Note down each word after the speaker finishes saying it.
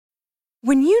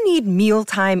When you need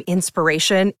mealtime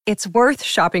inspiration, it's worth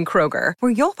shopping Kroger,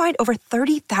 where you'll find over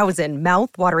 30,000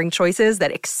 mouth-watering choices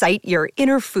that excite your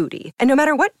inner foodie. And no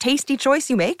matter what tasty choice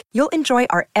you make, you'll enjoy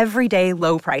our everyday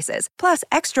low prices, plus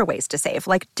extra ways to save,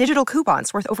 like digital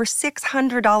coupons worth over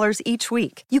 $600 each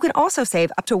week. You can also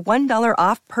save up to $1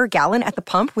 off per gallon at the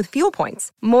pump with fuel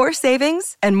points. More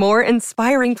savings and more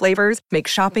inspiring flavors make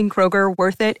shopping Kroger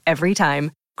worth it every time.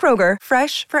 Kroger,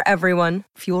 fresh for everyone.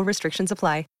 Fuel restrictions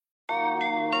apply.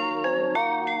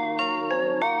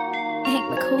 Hank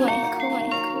McCoy.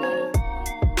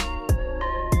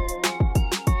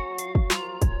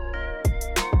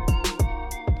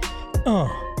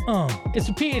 It's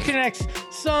a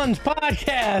PHNX Suns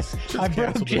podcast. I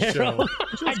broke Gerald.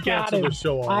 I got him.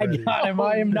 I got him.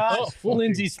 I am not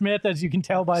Lindsey Smith, as you can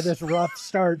tell by this rough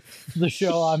start to the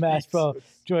show. I'm Aspo,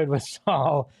 joined with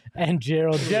Saul and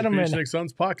Gerald. Gentlemen. PHNX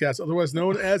Suns podcast, otherwise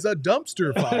known as a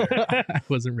dumpster fire. I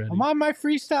wasn't ready. My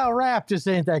freestyle rap just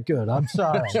ain't that good. I'm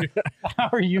sorry. How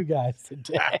are you guys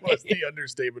today? That was the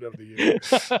understatement of the year.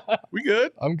 We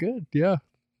good? I'm good. Yeah.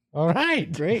 All right,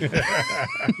 great.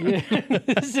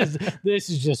 This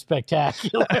is just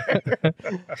spectacular.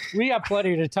 We got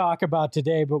plenty to talk about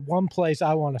today, but one place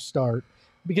I want to start,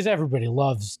 because everybody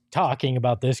loves talking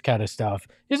about this kind of stuff,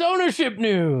 is ownership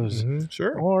news. Mm-hmm,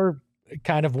 sure. Or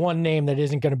kind of one name that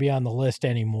isn't going to be on the list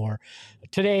anymore.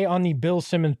 Today on the Bill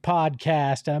Simmons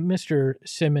podcast, Mr.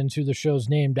 Simmons, who the show's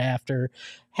named after,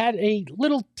 had a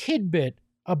little tidbit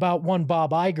about one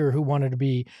Bob Iger, who wanted to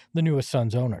be the newest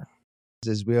Suns owner.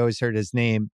 As we always heard his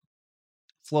name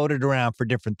floated around for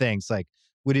different things. Like,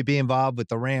 would he be involved with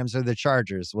the Rams or the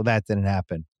Chargers? Well, that didn't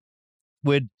happen.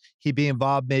 Would he be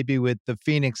involved maybe with the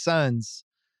Phoenix Suns?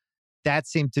 That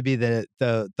seemed to be the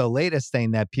latest thing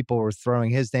that people were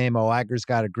throwing his name. Oh, Iger's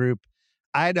got a group.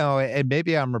 I know, and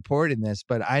maybe I'm reporting this,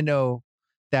 but I know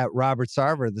that Robert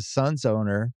Sarver, the Suns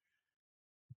owner,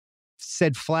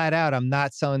 said flat out, I'm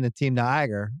not selling the team to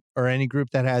Iger or any group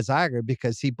that has Iger,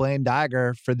 because he blamed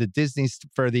Iger for the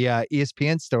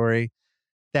ESPN story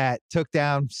that took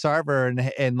down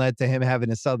Sarver and led to him having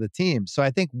to sell the team. So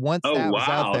I think once that was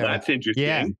out there, that's interesting.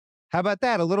 Yeah. How about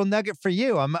that? A little nugget for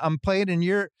you. I'm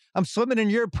swimming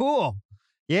in your pool.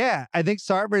 Yeah. I think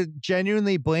Sarver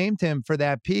genuinely blamed him for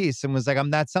that piece and was like, I'm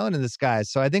not selling to this guy.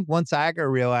 So I think once Iger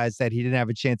realized that he didn't have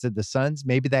a chance at the Suns,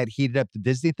 maybe that heated up the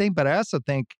Disney thing. But I also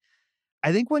think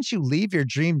once you leave your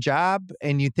dream job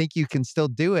and you think you can still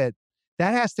do it,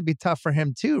 that has to be tough for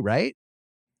him too, right?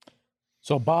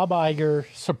 So Bob Iger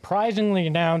surprisingly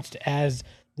announced as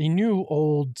the new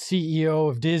old CEO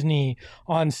of Disney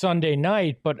on Sunday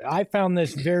night, but I found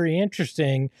this very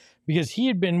interesting because he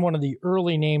had been one of the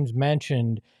early names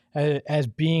mentioned as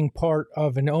being part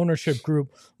of an ownership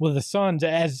group with the Suns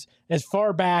as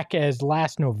far back as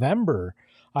last November.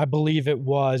 I believe it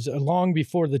was, long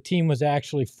before the team was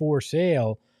actually for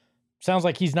sale. Sounds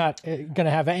like he's not going to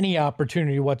have any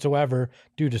opportunity whatsoever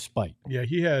due to spite. Yeah,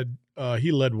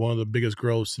 he led one of the biggest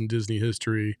growths in Disney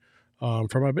history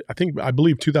from, I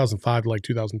believe 2005 to like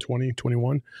 2020,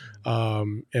 21.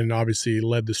 And obviously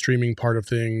led the streaming part of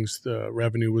things. The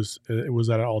revenue was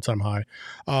at an all-time high.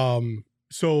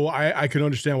 So I can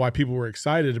understand why people were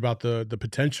excited about the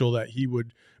potential that he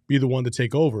would be the one to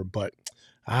take over, but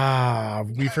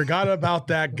we forgot about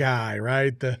that guy,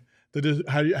 right?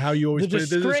 How you always put it,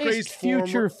 the disgraced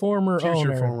former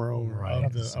owner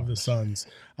of the Suns,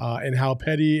 and how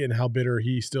petty and how bitter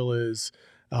he still is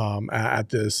at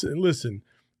this. And listen,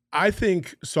 I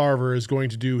think Sarver is going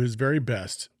to do his very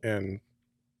best, and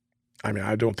I mean,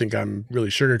 I don't think I'm really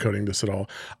sugarcoating this at all.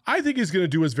 I think he's going to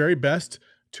do his very best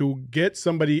to get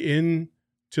somebody into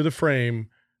the frame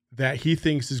that he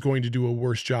thinks is going to do a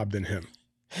worse job than him.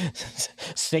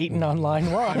 Satan on line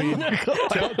one. I mean,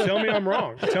 tell me I'm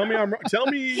wrong. Tell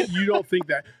me you don't think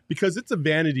that, because it's a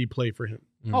vanity play for him.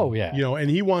 Oh yeah. And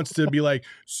he wants to be like,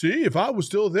 see, if I was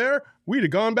still there, we'd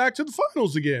have gone back to the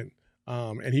finals again.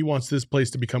 And he wants this place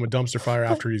to become a dumpster fire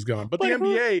after he's gone. But the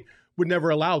NBA would never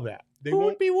allow that. Who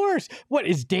would be worse? What,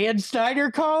 is Dan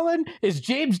Snyder calling? Is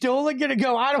James Dolan going to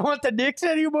go, I don't want the Knicks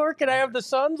anymore? Can I have the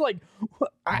Suns? Like,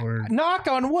 knock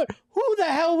on wood. Who the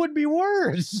hell would be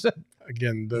worse?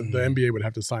 Again, the NBA would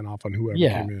have to sign off on whoever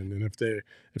came in. And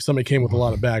if somebody came with a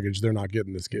lot of baggage, they're not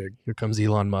getting this gig. Here comes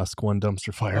Elon Musk, one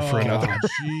dumpster fire for another.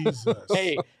 Jesus.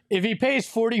 Hey, if he pays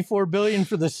 $44 billion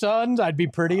for the Suns, I'd be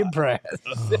pretty impressed.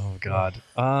 Oh God.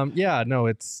 Yeah,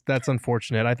 no, that's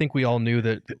unfortunate. I think we all knew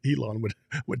that Elon would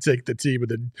would take the team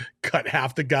and then cut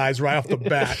half the guys right off the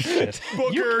bat.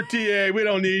 Booker, TA, we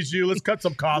don't need you. Let's cut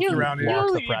some costs around here.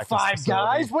 You need 5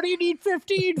 guys. What do you need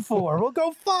 15 for? We'll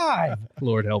go 5.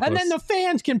 Lord help us. And then the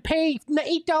fans can pay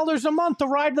 $8 a month to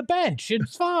ride the bench.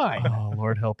 It's fine. Oh,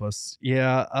 Lord help us.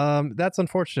 Yeah, that's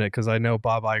unfortunate because I know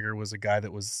Bob Iger was a guy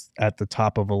that was at the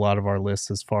top of a lot of our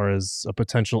lists as far as a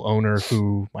potential owner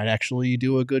who might actually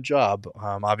do a good job.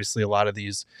 Obviously, a lot of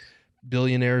these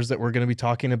billionaires that we're going to be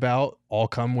talking about all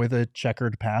come with a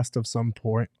checkered past of some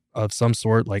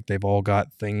sort. Like they've all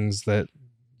got things that,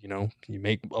 you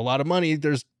make a lot of money.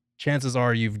 There's chances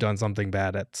are you've done something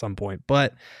bad at some point,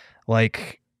 but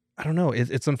like, I don't know.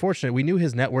 It's unfortunate. We knew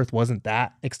his net worth wasn't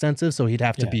that extensive, so he'd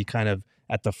have to be kind of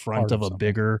at the front of a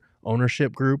bigger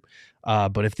ownership group.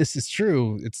 But if this is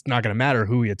true, it's not going to matter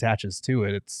who he attaches to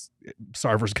it.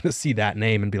 Sarver's going to see that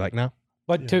name and be like, no.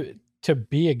 But to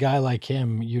be a guy like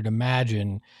him, you'd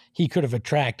imagine he could have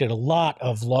attracted a lot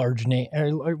of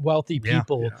wealthy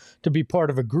people to be part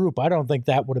of a group. I don't think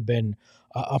that would have been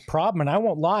a problem. And I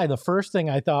won't lie, the first thing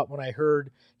I thought when I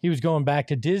heard he was going back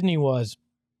to Disney was,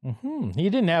 he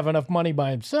didn't have enough money by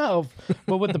himself,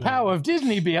 but with the power of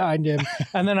Disney behind him.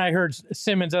 And then I heard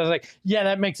Simmons. I was like, yeah,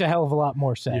 that makes a hell of a lot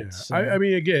more sense. Yeah. I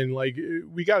mean, again, like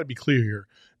we got to be clear here.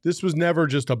 This was never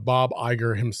just a Bob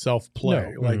Iger himself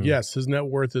play. No. Like, yes, his net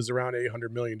worth is around $800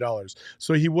 million.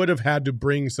 So he would have had to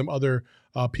bring some other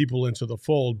people into the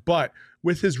fold. But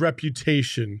with his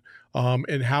reputation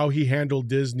and how he handled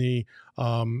Disney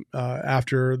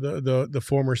after the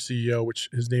former CEO, which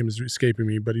his name is escaping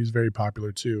me, but he's very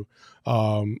popular too,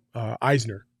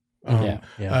 Eisner.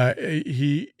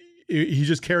 He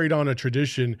just carried on a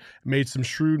tradition, made some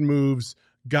shrewd moves,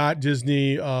 got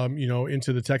Disney,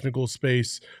 into the technical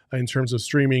space in terms of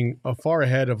streaming far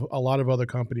ahead of a lot of other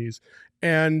companies.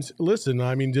 And listen,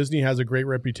 I mean, Disney has a great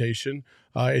reputation.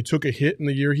 It took a hit in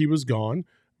the year he was gone.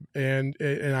 And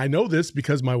I know this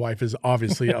because my wife is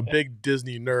obviously a big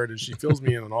Disney nerd and she fills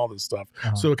me in on all this stuff.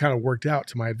 So it kind of worked out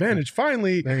to my advantage.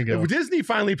 Finally, Disney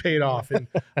finally paid off. And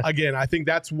again, I think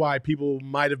that's why people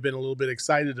might have been a little bit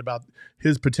excited about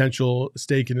his potential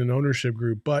stake in an ownership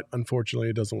group. But unfortunately,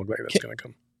 it doesn't look like that's going to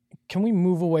come. Can we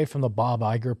move away from the Bob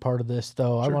Iger part of this,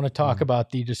 though? Sure. I want to talk about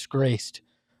the disgraced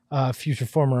future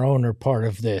former owner part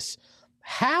of this.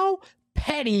 How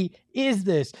petty is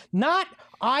this? Not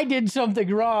I did something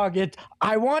wrong. It's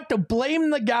I want to blame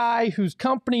the guy whose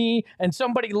company and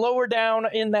somebody lower down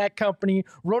in that company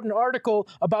wrote an article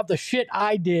about the shit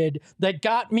I did that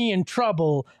got me in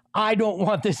trouble. I don't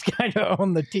want this guy to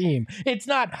own the team. It's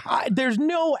not, there's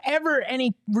no ever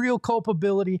any real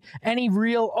culpability, any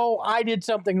real, I did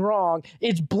something wrong.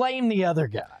 It's blame the other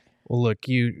guy. Well, look,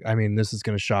 this is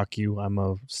going to shock you. I'm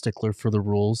a stickler for the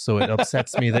rules, so it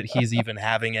upsets me that he's even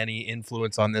having any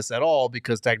influence on this at all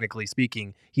because technically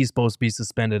speaking, he's supposed to be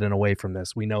suspended and away from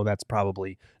this. We know that's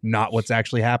probably not what's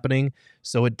actually happening,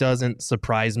 so it doesn't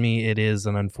surprise me. It is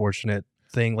an unfortunate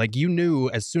thing. Like, you knew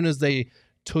as soon as they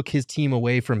took his team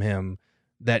away from him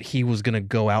that he was going to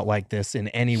go out like this in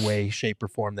any way, shape, or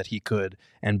form that he could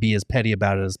and be as petty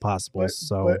about it as possible.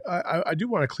 But I do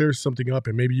want to clear something up,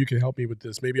 and maybe you can help me with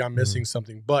this. Maybe I'm missing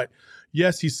something. But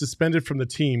yes, he's suspended from the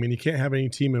team, and he can't have any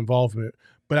team involvement.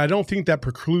 But I don't think that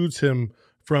precludes him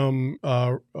from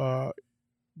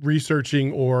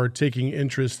researching or taking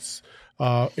interests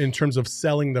in terms of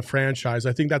selling the franchise.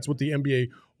 I think that's what the NBA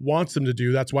wants him to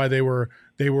do. That's why they were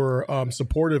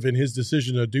supportive in his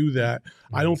decision to do that.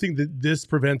 I don't think that this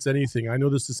prevents anything. I know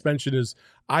the suspension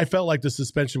I felt like the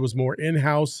suspension was more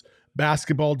in-house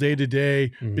basketball day to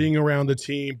day, being around the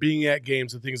team, being at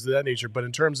games and things of that nature. But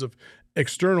in terms of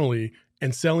externally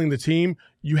and selling the team,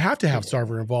 you have to have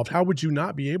Sarver involved. How would you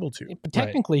not be able to? But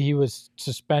technically, he was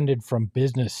suspended from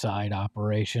business side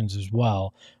operations as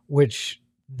well, which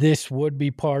this would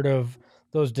be part of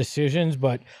those decisions.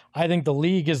 But I think the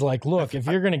league is like, look, if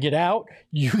you're going to get out,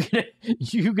 you're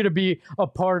going to be a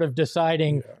part of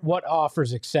deciding what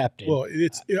offers accepted. Well,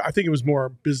 I think it was more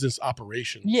business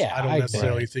operations. Yeah, I don't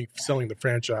necessarily think selling the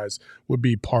franchise would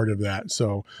be part of that.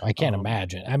 So I can't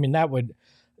imagine. I mean, that would,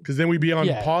 because then we'd be on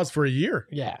pause for a year.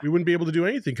 Yeah, we wouldn't be able to do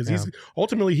anything because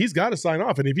he's got to sign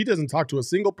off. And if he doesn't talk to a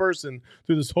single person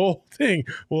through this whole thing,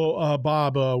 well,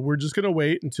 Bob, we're just going to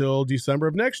wait until December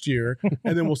of next year,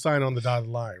 and then we'll sign on the dotted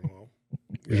line. Well,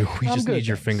 we just need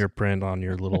your fingerprint on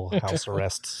your little house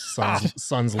arrest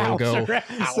Suns logo.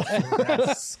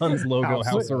 Suns logo,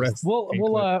 house arrest.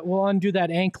 We'll undo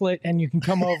that anklet, and you can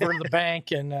come over to the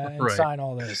bank and sign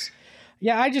all this.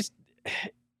 Yeah,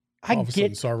 all of a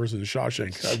sudden, Sarver's in the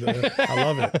Shawshank. I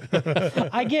love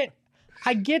it.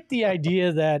 I get the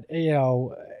idea that,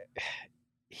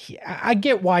 I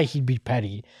get why he'd be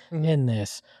petty in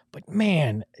this, But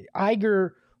man,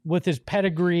 Iger with his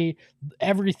pedigree,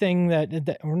 everything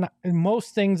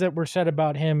most things that were said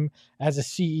about him as a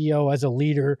CEO, as a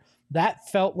leader, that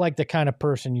felt like the kind of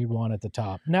person you'd want at the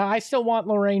top. Now, I still want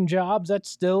Lorraine Jobs. That's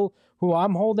still who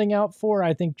I'm holding out for.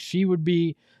 I think she would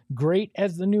be great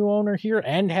as the new owner here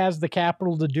and has the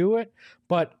capital to do it.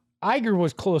 But Iger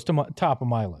was close to top of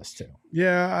my list too.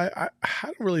 Yeah, I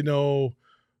don't really know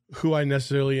who I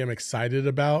necessarily am excited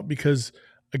about because,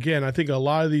 again, I think a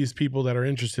lot of these people that are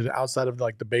interested outside of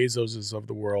like the Bezoses of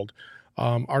the world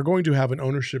are going to have an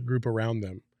ownership group around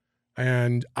them.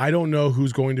 And I don't know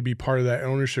who's going to be part of that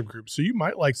ownership group. So you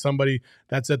might like somebody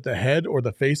that's at the head or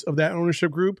the face of that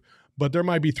ownership group, but there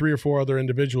might be 3 or 4 other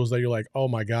individuals that you're like, oh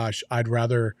my gosh, I'd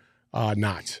rather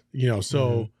not,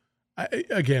 so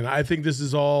I think this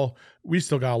is all, we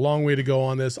still got a long way to go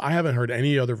on this. I haven't heard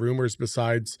any other rumors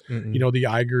besides, the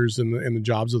Igers and the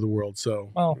Jobs of the world.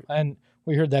 So, well, and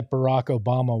we heard that Barack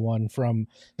Obama one from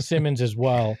Simmons as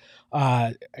well.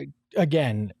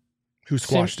 Again, who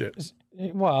squashed it?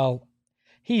 Well,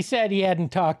 he said he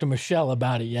hadn't talked to Michelle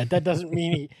about it yet. That doesn't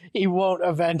mean he won't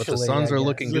eventually. But the Suns are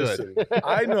looking Listen, good.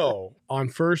 I know on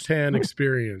firsthand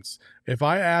experience, if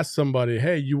I ask somebody,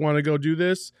 hey, you want to go do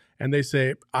this? And they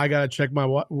say, I got to check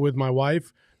with my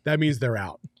wife, that means they're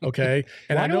out. Okay.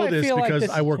 And I know this because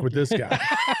I work with this guy.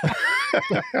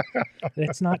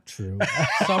 It's not true.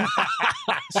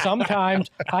 Sometimes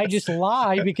I just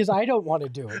lie because I don't want to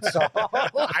do it. So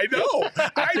I know.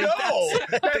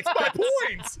 That's my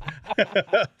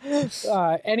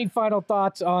point. Any final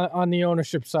thoughts on the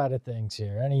ownership side of things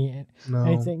here?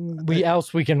 Anything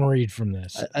else we can read from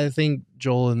this? I think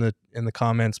Joel in the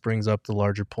comments brings up the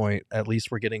larger point. At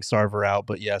least we're getting Sarver out,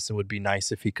 but yes, it would be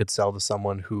nice if he could sell to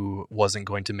someone who wasn't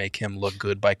going to make him look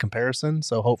good by comparison.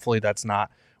 So hopefully that's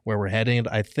not where we're headed.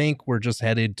 I think we're just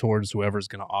headed towards whoever's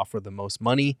going to offer the most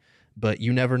money, but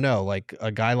you never know. Like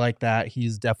a guy like that,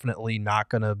 he's definitely not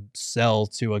going to sell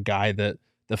to a guy that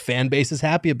the fan base is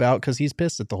happy about because he's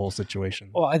pissed at the whole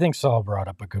situation. Well, I think Saul brought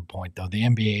up a good point, though. The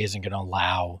NBA isn't going to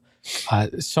allow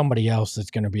somebody else that's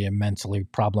going to be immensely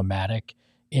problematic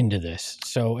into this.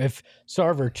 So if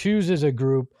Sarver chooses a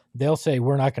group, they'll say,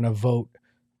 we're not going to vote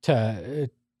to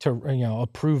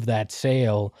approve that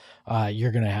sale.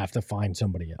 You're going to have to find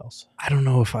somebody else. I don't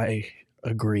know if I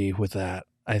agree with that.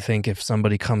 I think if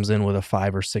somebody comes in with a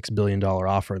 $5 or $6 billion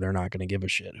offer, they're not going to give a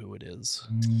shit who it is.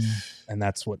 And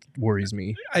that's what worries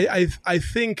me. I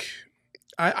think,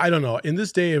 I don't know, in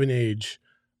this day of an age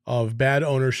of bad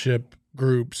ownership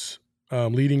groups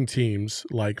leading teams,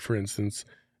 like for instance,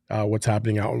 what's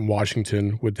happening out in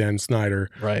Washington with Dan Snyder,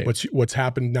 right? What's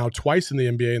happened now twice in the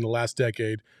NBA in the last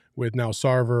decade with now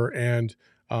Sarver and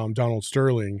Donald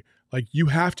Sterling. Like, you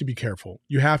have to be careful.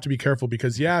 You have to be careful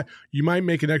because, yeah, you might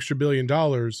make an extra $1 billion,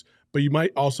 but you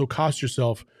might also cost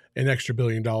yourself an extra $1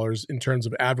 billion in terms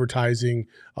of advertising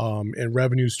and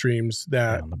revenue streams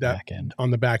on the back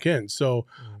end. So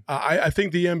I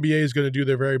think the NBA is going to do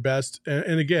their very best.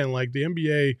 And again, like the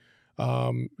NBA,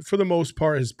 for the most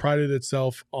part, has prided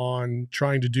itself on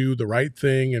trying to do the right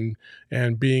thing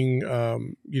and being,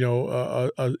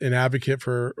 an advocate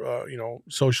for,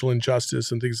 social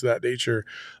injustice and things of that nature.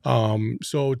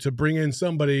 So to bring in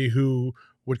somebody who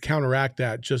would counteract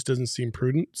that just doesn't seem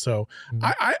prudent. So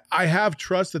I have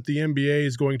trust that the NBA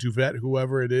is going to vet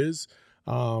whoever it is,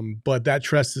 but that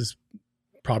trust is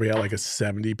probably at like a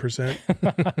 70%.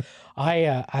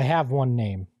 I have one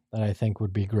name that I think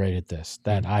would be great at this.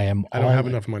 That I don't have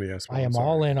enough money. I am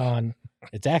all in on.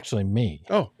 It's actually me.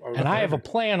 And I have a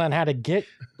plan on how to get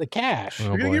the cash.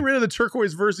 You're gonna get rid of the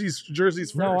turquoise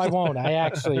jerseys first. No, I won't. I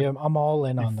actually I'm all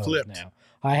in on those now.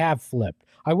 I have flipped.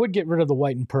 I would get rid of the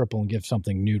white and purple and give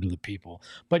something new to the people.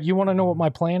 But you want to know what my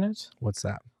plan is? What's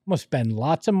that? I'm gonna spend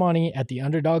lots of money at the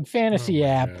Underdog Fantasy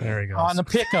app on the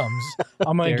pick'ems.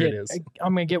 I'm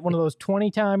gonna get one of those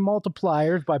 20-time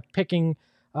multipliers by picking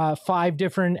 5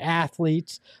 different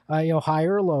athletes,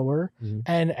 higher or lower,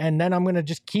 and then I'm going to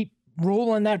just keep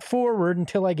rolling that forward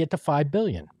until I get to 5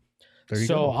 billion.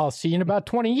 So I'll see you in about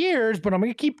 20 years, but I'm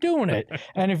going to keep doing it.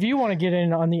 And if you want to get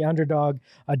in on the Underdog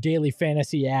Daily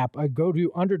Fantasy app, go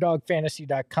to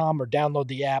underdogfantasy.com or download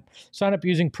the app. Sign up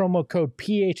using promo code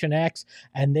PHNX,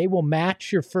 and they will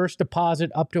match your first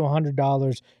deposit up to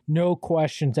 $100. No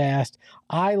questions asked.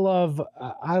 I love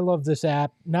this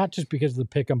app, not just because of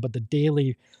the pick'em, but the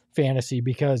daily fantasy,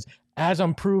 because as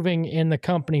I'm proving in the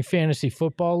company fantasy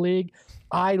football league,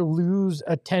 I lose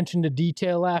attention to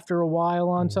detail after a while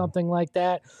on something like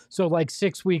that. So like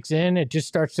 6 weeks in, it just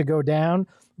starts to go down.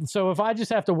 So if I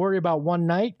just have to worry about one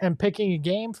night and picking a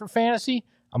game for fantasy,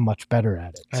 I'm much better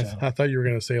at it. So. I thought you were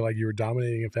going to say like you were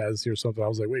dominating a fantasy or something. I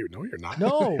was like, wait, no, you're not.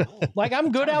 No, like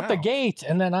I'm good out the gate,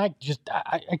 and then I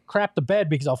crap the bed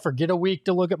because I'll forget a week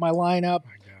to look at my lineup,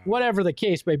 whatever the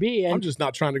case may be. And I'm just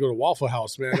not trying to go to Waffle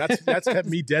House, man. That's kept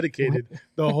me dedicated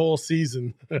the whole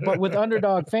season. But with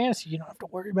Underdog Fantasy, you don't have to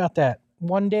worry about that.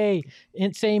 One day,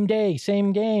 same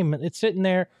game. It's sitting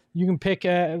there. You can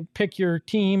pick your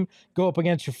team, go up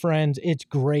against your friends. It's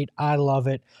great. I love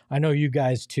it. I know you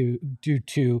guys do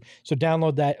too. So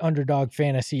download that Underdog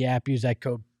Fantasy app. Use that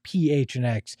code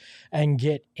PHNX and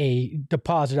get a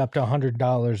deposit up to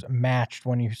 $100 matched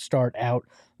when you start out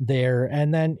there.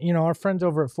 And then, our friends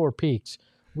over at Four Peaks,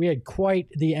 we had quite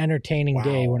the entertaining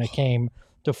day when it came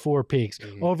to Four Peaks.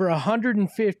 Over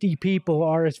 150 people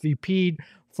RSVP'd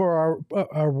for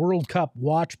our World Cup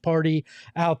watch party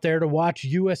out there to watch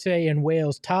USA and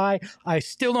Wales tie. I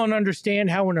still don't understand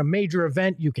how in a major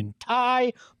event you can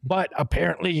tie, but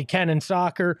apparently you can in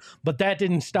soccer. But that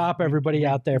didn't stop everybody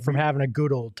out there from having a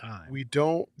good old time. We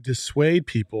don't dissuade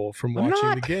people from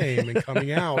watching the game and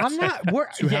coming out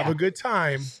to have a good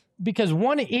time. Because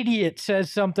one idiot says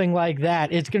something like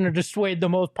that, it's going to dissuade the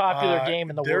most popular game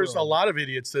in the world. There's a lot of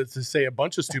idiots that say a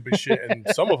bunch of stupid shit, and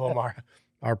some of them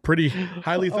are pretty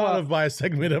highly thought of by a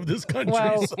segment of this country.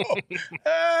 Well,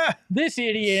 this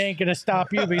idiot ain't going to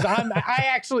stop you because I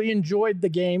actually enjoyed the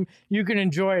game. You can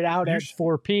enjoy it out at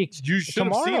Four Peaks. You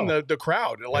should have seen the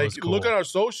crowd. Like, cool. Look at our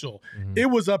social. It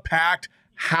was a packed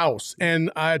house.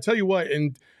 And I tell you what,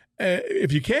 and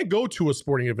if you can't go to a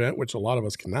sporting event, which a lot of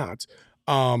us cannot,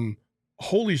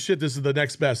 holy shit, this is the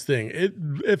next best thing.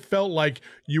 It felt like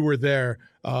you were there.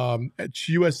 At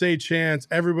USA chants,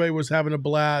 everybody was having a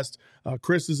blast.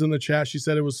 Chris is in the chat. She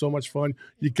said it was so much fun.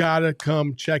 You gotta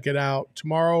come check it out.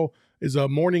 Tomorrow is a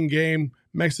morning game,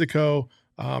 Mexico.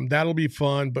 That'll be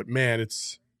fun. But man,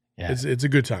 it's a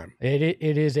good time.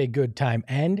 It is a good time.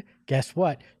 And guess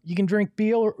what? You can drink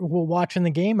beer while watching the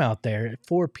game out there. At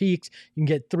Four Peaks, you can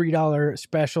get $3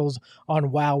 specials on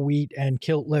Wow Wheat and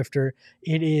Kilt Lifter.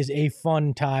 It is a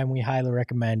fun time. We highly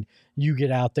recommend you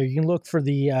get out there. You can look for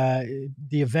the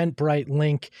Eventbrite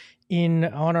link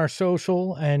on our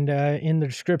social and in the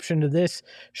description to this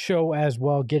show as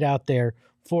well. Get out there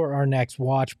for our next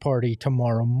watch party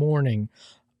tomorrow morning.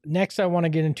 Next, I want to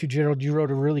get into, Gerald, you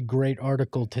wrote a really great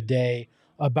article today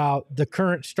about the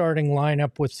current starting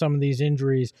lineup with some of these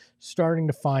injuries starting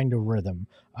to find a rhythm.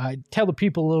 Tell the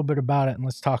people a little bit about it and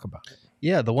let's talk about it.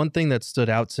 Yeah, the one thing that stood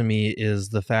out to me is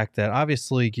the fact that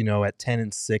obviously, at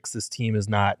 10-6, this team is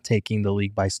not taking the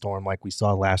league by storm like we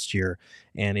saw last year,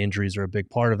 and injuries are a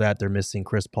big part of that. They're missing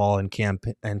Chris Paul and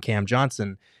Cam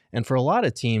Johnson. And for a lot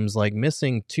of teams, like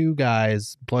missing 2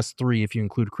 guys plus 3 if you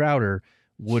include Crowder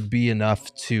would be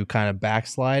enough to kind of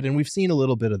backslide. And we've seen a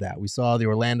little bit of that. We saw the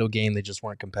Orlando game, they just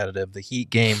weren't competitive. The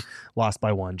Heat game, lost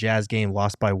by 1. Jazz game,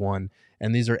 lost by 1.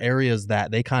 And these are areas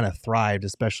that they kind of thrived,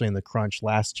 especially in the crunch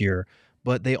last year.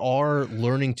 But they are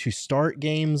learning to start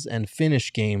games and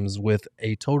finish games with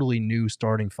a totally new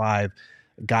starting 5.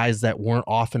 Guys that weren't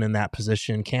often in that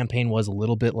position. Campaign was a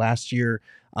little bit last year,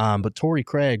 but Torrey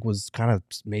Craig was kind of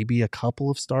maybe a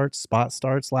couple of spot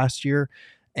starts last year.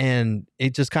 And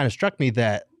it just kind of struck me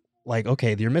that, like,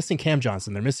 okay, they're missing Cam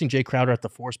Johnson. They're missing Jay Crowder at the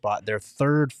 4 spot. Their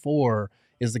third 4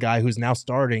 is the guy who's now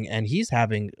starting, and he's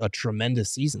having a tremendous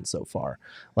season so far.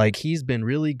 Like, he's been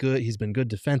really good. He's been good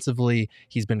defensively.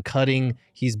 He's been cutting.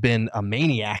 He's been a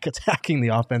maniac attacking the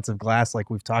offensive glass like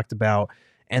we've talked about.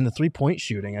 And the 3-point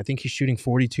shooting, I think he's shooting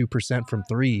 42% from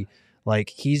 3. Like,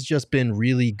 he's just been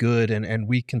really good, and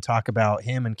we can talk about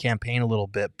him and Campaign a little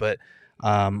bit, but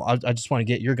I just want to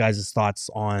get your guys' thoughts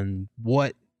on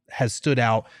what has stood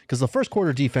out, because the first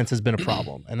quarter defense has been a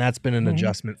problem, and that's been an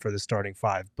adjustment for the starting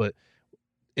 5. But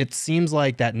it seems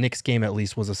like that Knicks game at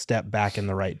least was a step back in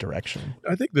the right direction.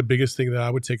 I think the biggest thing that I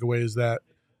would take away is that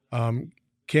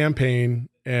Campaign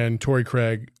and Torrey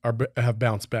Craig have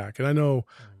bounced back. And I know,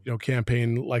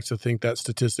 Campaign likes to think that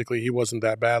statistically he wasn't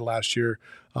that bad last year,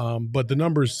 but the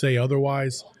numbers say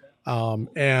otherwise.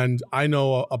 And I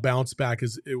know a bounce back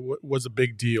was a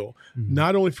big deal,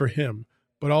 not only for him,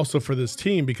 but also for this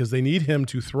team, because they need him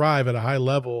to thrive at a high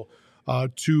level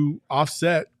to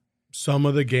offset some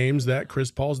of the games that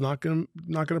Chris Paul's not going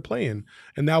to play in.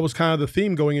 And that was kind of the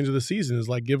theme going into the season, is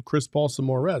like, give Chris Paul some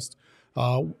more rest.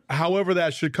 However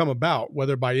that should come about,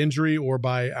 whether by injury or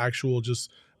by actual just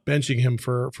benching him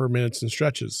for minutes and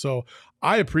stretches. So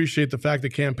I appreciate the fact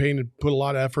that Campaign had put a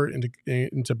lot of effort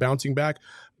into bouncing back.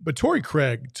 But Torrey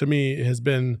Craig, to me, has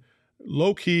been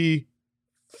low-key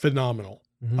phenomenal.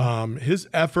 His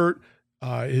effort,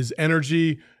 his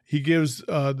energy, he gives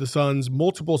the Suns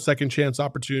multiple second chance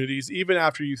opportunities, even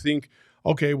after you think,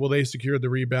 okay, well, they secured the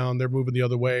rebound. They're moving the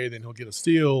other way. Then he'll get a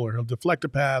steal or he'll deflect a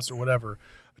pass or whatever.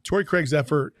 Torrey Craig's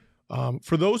effort,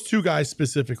 for those two guys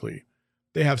specifically,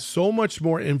 they have so much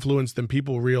more influence than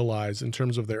people realize in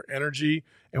terms of their energy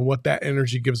and what that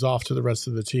energy gives off to the rest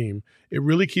of the team. It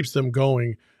really keeps them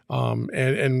going.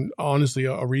 And honestly,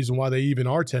 a reason why they even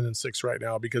are 10-6 right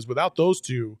now, because without those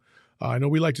two, I know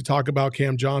we like to talk about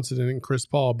Cam Johnson and Chris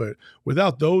Paul, but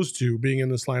without those two being in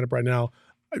this lineup right now,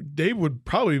 they would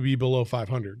probably be below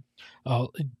 500.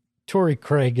 Torrey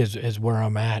Craig is where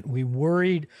I'm at. We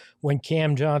worried when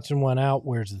Cam Johnson went out,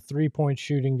 where's the 3-point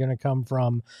shooting going to come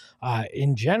from?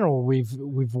 In general,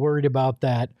 we've worried about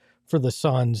that for the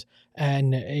Suns.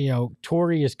 And,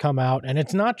 Torrey has come out, and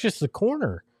it's not just the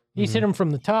corner. He's hit him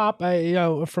from the top,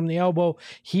 from the elbow.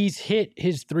 He's hit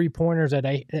his 3-pointers at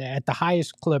the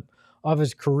highest clip of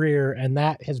his career, and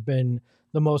that has been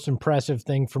the most impressive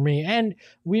thing for me. And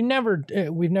we've never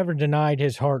denied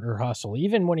his heart or hustle.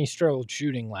 Even when he struggled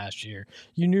shooting last year,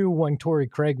 you knew when Torrey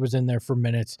Craig was in there for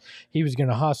minutes, he was going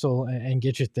to hustle and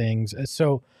get you things.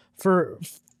 So for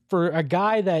a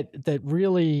guy that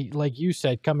really, like you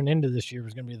said, coming into this year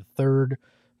was going to be the third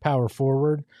power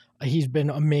forward, he's been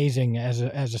amazing as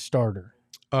a starter.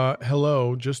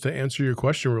 Hello, just to answer your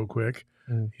question real quick.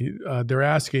 They're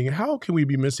asking, how can we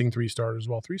be missing 3 starters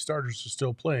while 3 starters are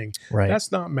still playing? Right. That's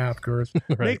not math, Girth.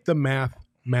 Right. Make the math.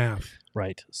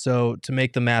 Right. So to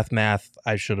make the math,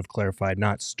 I should have clarified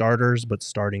not starters, but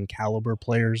starting caliber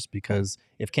players, because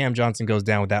if Cam Johnson goes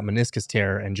down with that meniscus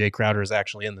tear and Jay Crowder is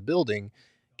actually in the building,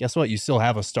 guess what? You still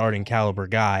have a starting caliber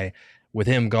guy. With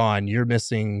him gone, you're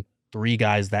missing 3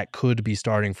 guys that could be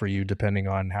starting for you, depending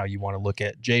on how you want to look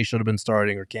at. Jay should have been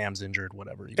starting, or Cam's injured,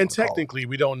 whatever. And technically,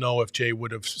 we don't know if Jay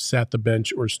would have sat the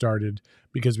bench or started,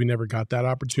 because we never got that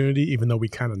opportunity, even though we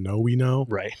kind of know we know.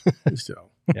 Right.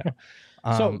 So, yeah.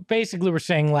 So basically, we're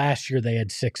saying last year they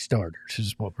had 6 starters,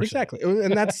 is what we're saying. Exactly.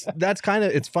 And that's kind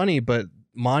of, it's funny, but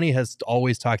Monty has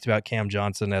always talked about Cam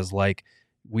Johnson as like,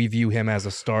 we view him as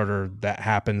a starter that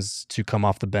happens to come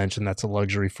off the bench, and that's a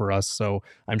luxury for us. So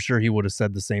I'm sure he would have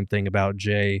said the same thing about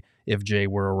Jay if Jay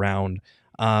were around.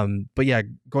 But yeah,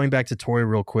 going back to Torrey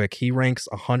real quick, he ranks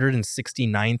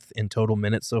 169th in total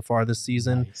minutes so far this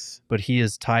season, but he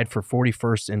is tied for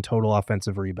 41st in total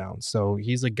offensive rebounds. So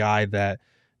he's a guy that,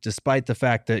 despite the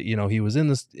fact that, he was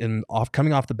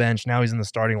coming off the bench, now he's in the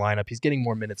starting lineup, he's getting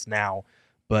more minutes now.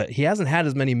 But he hasn't had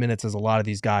as many minutes as a lot of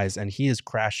these guys, and he is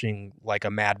crashing like a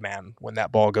madman when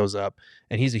that ball goes up.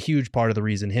 And he's a huge part of the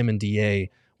reason, him and DA,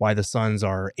 why the Suns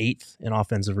are 8th in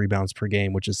offensive rebounds per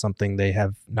game, which is something they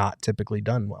have not typically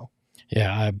done well.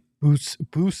 Yeah,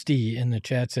 Boosty in the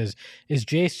chat says, is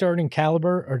Jay starting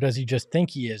caliber, or does he just think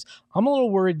he is? I'm a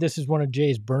little worried this is one of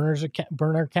Jay's burner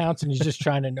accounts, and he's just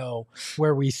trying to know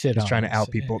where we sit. He's trying to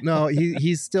out people. No,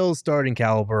 he's still starting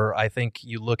caliber. I think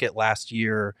you look at last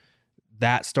year,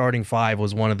 that starting 5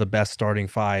 was one of the best starting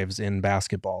 5s in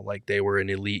basketball. Like, they were an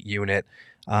elite unit.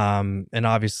 And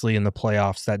obviously in the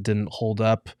playoffs that didn't hold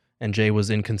up, and Jay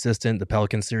was inconsistent. The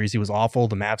Pelican series, he was awful.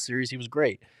 The Mavs series, he was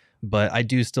great. But I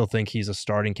do still think he's a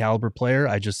starting caliber player.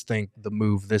 I just think the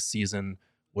move this season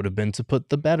would have been to put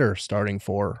the better starting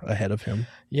 4 ahead of him.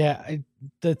 Yeah,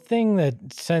 the thing that,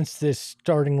 since this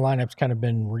starting lineup's kind of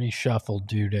been reshuffled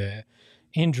due to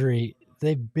injury,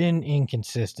 they've been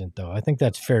inconsistent, though. I think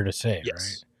that's fair to say,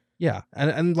 right? Yeah.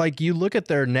 And like, you look at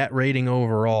their net rating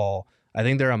overall, I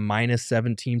think they're a minus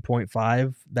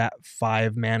 17.5, that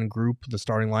 5-man group, the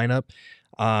starting lineup.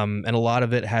 And a lot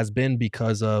of it has been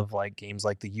because of like games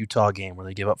like the Utah game where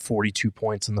they give up 42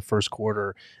 points in the first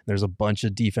quarter. There's a bunch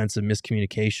of defensive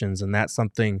miscommunications, and that's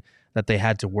something that they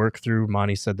had to work through.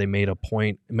 Monty said they made it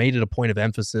a point of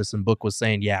emphasis, and Book was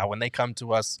saying, yeah, when they come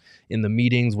to us in the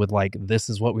meetings with like, this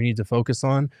is what we need to focus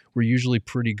on, we're usually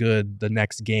pretty good the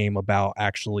next game about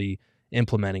actually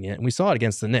implementing it. And we saw it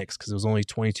against the Knicks, because it was only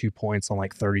 22 points on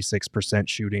like 36%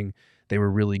 shooting. They were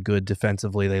really good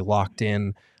defensively. They locked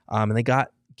in, and they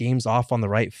got games off on the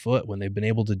right foot. When they've been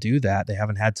able to do that, they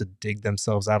haven't had to dig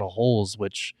themselves out of holes,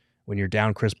 which when you're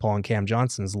down Chris Paul and Cam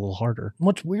Johnson is a little harder.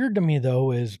 What's weird to me,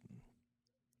 though, is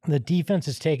the defense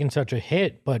has taken such a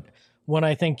hit, but when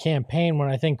I think campaign, when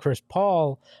I think Chris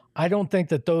Paul, I don't think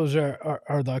that those are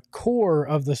the core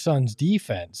of the Suns'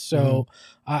 defense. So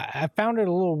I found it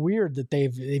a little weird that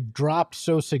they've dropped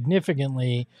so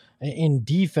significantly in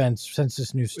defense since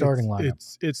this new starting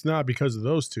lineup. It's not because of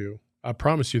those two. I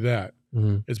promise you that.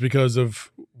 It's because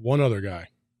of one other guy,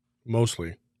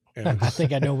 mostly. And I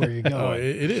think I know where you're oh, going.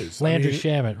 it is. Landry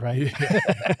Shamet, right?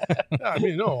 Yeah, I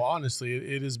mean, no, honestly,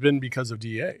 it has been because of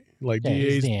DA. Like Yeah,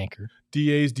 he's DA's the anchor.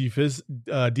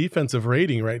 defensive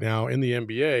rating right now in the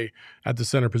NBA at the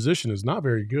center position is not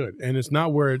very good, and it's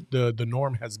not where the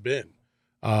norm has been.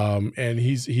 And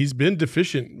he's been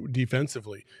deficient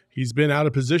defensively. He's been out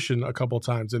of position a couple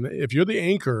times, and if you're the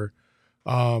anchor,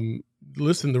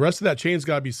 listen, the rest of that chain's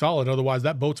got to be solid. Otherwise,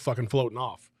 that boat's fucking floating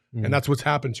off, and that's what's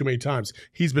happened too many times.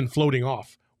 He's been floating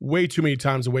off way too many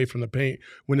times away from the paint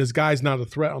when his guy's not a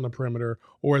threat on the perimeter,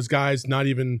 or his guy's not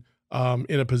even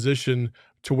in a position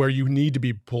to where you need to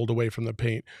be pulled away from the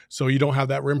paint. So you don't have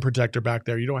that rim protector back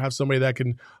there. You don't have somebody that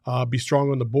can be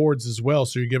strong on the boards as well.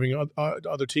 So you're giving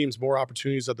other teams more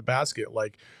opportunities at the basket.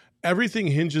 Like, everything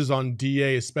hinges on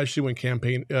DA, especially when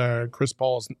Chris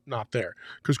Paul is not there.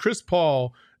 Because Chris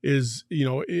Paul is,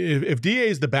 if DA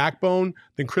is the backbone,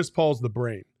 then Chris Paul's the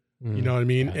brain. You know what I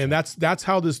mean? Gotcha. And that's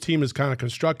how this team is kind of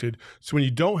constructed. So when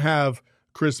you don't have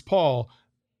Chris Paul,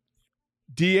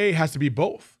 DA has to be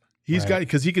both. He's got,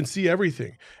 because he can see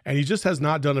everything, and he just has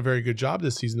not done a very good job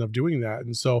this season of doing that.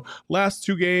 And so last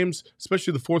two games,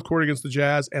 especially the fourth quarter against the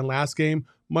Jazz and last game,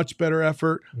 much better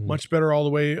effort, much better all the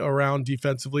way around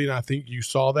defensively. And I think you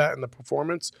saw that in the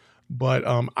performance. But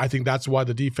I think that's why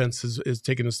the defense is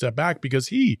taking a step back, because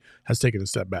he has taken a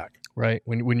step back. Right.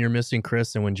 When you're missing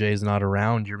Chris and when Jay's not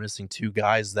around, you're missing two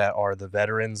guys that are the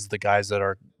veterans, the guys that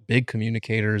are big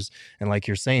communicators, and like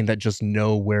you're saying, that just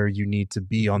know where you need to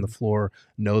be on the floor,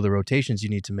 know the rotations you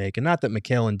need to make. And not that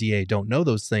Mikal and DA don't know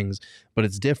those things, but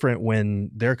it's different when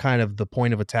they're kind of the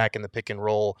point of attack in the pick and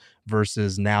roll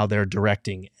versus now they're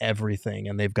directing everything.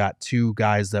 And they've got two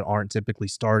guys that aren't typically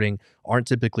starting, aren't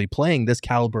typically playing this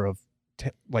caliber of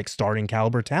like starting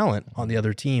caliber talent on the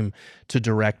other team to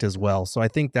direct as well. So I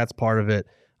think that's part of it.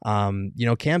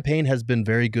 Campaign has been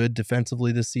very good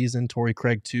defensively this season. Torrey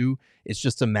Craig too. It's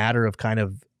just a matter of kind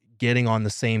of getting on the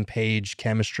same page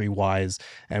chemistry wise.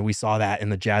 And we saw that in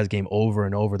the Jazz game over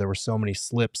and over. There were so many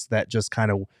slips that just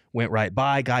kind of went right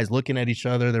by, guys looking at each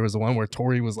other. There was the one where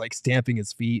Torrey was like stamping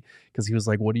his feet because he was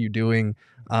like, what are you doing?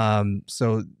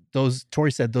 So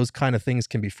Torrey said those kind of things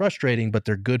can be frustrating, but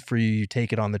they're good for you. You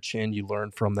take it on the chin, you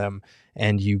learn from them,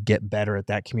 and you get better at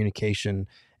that communication.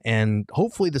 And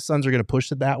hopefully the Suns are going to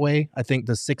push it that way. I think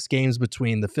the 6 games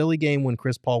between the Philly game when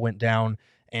Chris Paul went down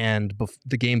and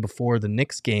the game before the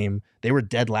Knicks game, they were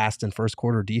dead last in first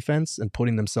quarter defense and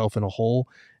putting themselves in a hole.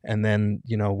 And then,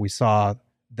 we saw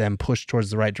them push towards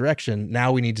the right direction.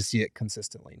 Now we need to see it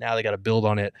consistently. Now they got to build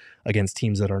on it against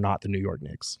teams that are not the New York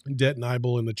Knicks. Det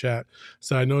Nibel in the chat.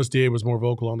 So I noticed DA was more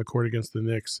vocal on the court against the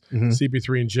Knicks.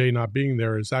 CP3 and Jay not being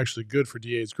there is actually good for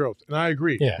DA's growth. And I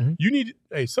agree.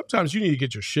 Yeah. Sometimes you need to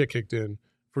get your shit kicked in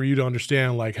for you to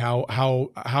understand like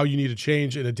how you need to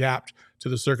change and adapt to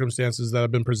the circumstances that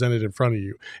have been presented in front of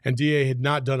you. And DA had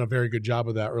not done a very good job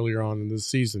of that earlier on in this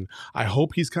season. I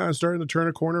hope he's kind of starting to turn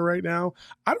a corner right now.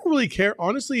 I don't really care.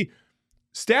 Honestly,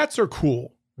 stats are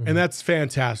cool, and that's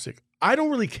fantastic. I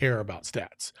don't really care about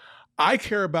stats. I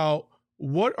care about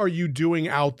what are you doing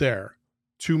out there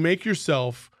to make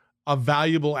yourself a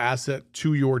valuable asset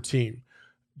to your team.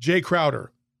 Jay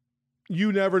Crowder,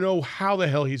 you never know how the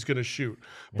hell he's going to shoot,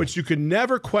 but you can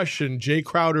never question Jay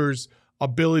Crowder's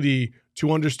ability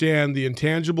to understand the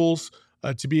intangibles,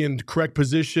 to be in the correct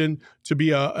position, to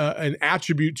be an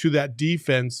attribute to that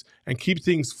defense and keep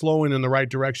things flowing in the right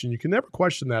direction. You can never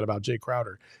question that about Jay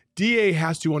Crowder. DA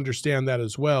has to understand that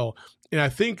as well. And I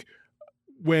think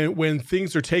when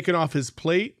things are taken off his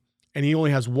plate and he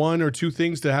only has 1 or 2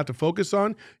 things to have to focus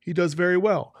on, he does very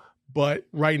well. But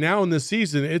right now in this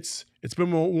season, it's been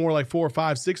more like 4 or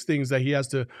 5, 6 things that he has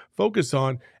to focus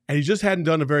on. And he just hadn't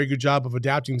done a very good job of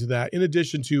adapting to that, in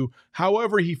addition to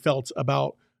however he felt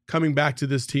about coming back to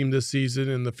this team this season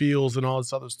and the feels and all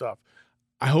this other stuff.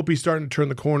 I hope he's starting to turn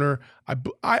the corner.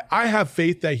 I have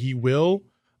faith that he will.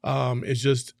 It's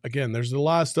just, again, there's a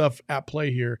lot of stuff at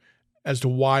play here as to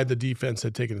why the defense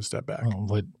had taken a step back.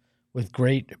 With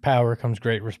great power comes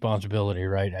great responsibility,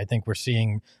 right? I think we're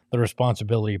seeing the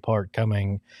responsibility part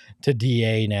coming to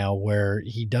DA now, where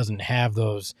he doesn't have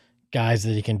those guys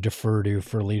that he can defer to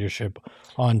for leadership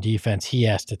on defense. He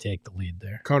has to take the lead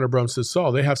there. Connor Brum says,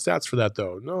 Saul, they have stats for that,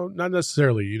 though. No, not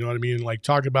necessarily. You know what I mean? Like,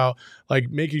 talk about like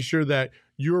making sure that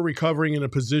you're recovering in a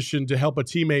position to help a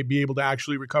teammate be able to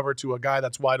actually recover to a guy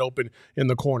that's wide open in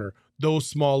the corner. Those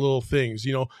small little things,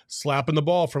 slapping the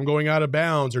ball from going out of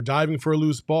bounds or diving for a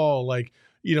loose ball. Like,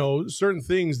 certain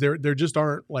things there just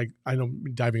aren't, like, I know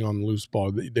diving on the loose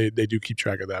ball, they do keep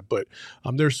track of that, but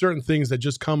there's certain things that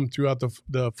just come throughout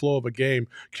the flow of a game.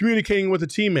 Communicating with a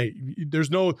teammate, there's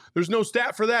no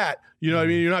stat for that. You know what I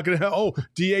mean? You're not going to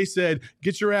DA said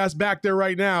get your ass back there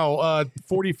right now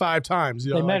 45 times.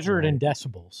 They measure it in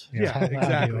decibels. Yeah,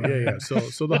 exactly. Yeah.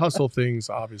 So the hustle things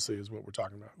obviously is what we're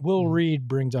talking about. Will Reed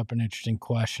brings up an interesting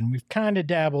question. We've kind of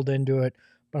dabbled into it,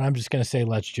 but I'm just going to say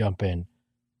let's jump in.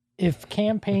 If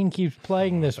Campaign keeps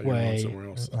playing this way,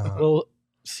 will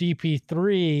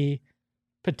CP3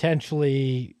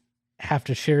 potentially have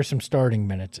to share some starting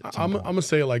minutes? I'm gonna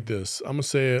say it like this. I'm gonna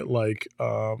say it like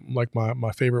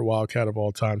my favorite Wildcat of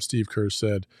all time, Steve Kerr,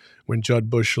 said when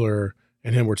Judd Bushler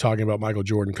and him were talking about Michael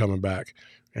Jordan coming back,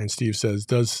 and Steve says,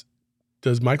 "Does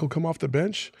Michael come off the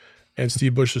bench?" And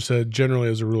Steve Bushler said, generally,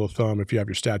 as a rule of thumb, if you have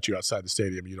your statue outside the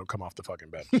stadium, you don't come off the fucking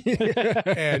bench.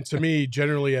 And to me,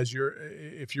 generally,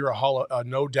 if you're a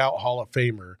no doubt Hall of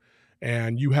Famer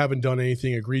and you haven't done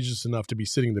anything egregious enough to be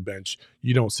sitting the bench,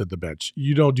 you don't sit the bench.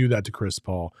 You don't do that to Chris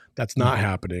Paul. That's not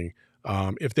happening.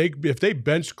 If they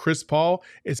bench Chris Paul,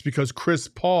 it's because Chris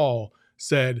Paul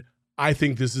said, I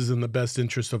think this is in the best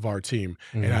interest of our team.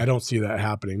 Mm-hmm. And I don't see that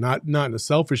happening. Not in a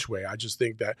selfish way. I just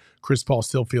think that Chris Paul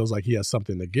still feels like he has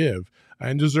something to give,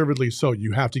 and deservedly so.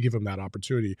 You have to give him that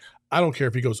opportunity. I don't care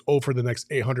if he goes 0 for the next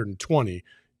 820.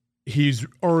 He's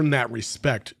earned that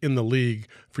respect in the league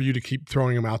for you to keep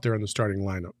throwing him out there in the starting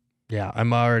lineup. Yeah,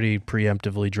 I'm already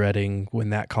preemptively dreading when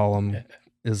that column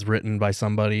is written by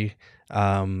somebody.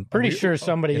 Pretty sure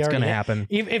somebody it's going to happen.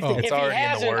 If he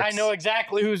hasn't, I know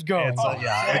exactly who's going.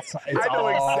 I know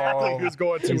exactly who's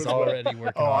going to. He's already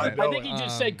working on it. I think he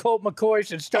just said Colt McCoy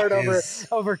should start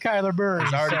over Kyler Burns.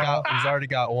 He's already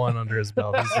got one under his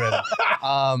belt. He's ready.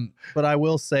 But I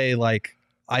will say, like,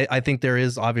 I think there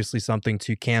is obviously something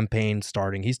to Campaign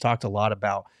starting. He's talked a lot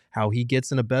about how he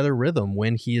gets in a better rhythm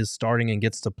when he is starting and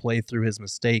gets to play through his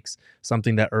mistakes,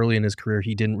 something that early in his career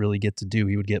he didn't really get to do.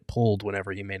 He would get pulled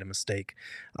whenever he made a mistake.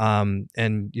 And,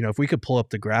 if we could pull up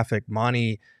the graphic,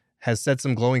 Monty has said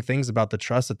some glowing things about the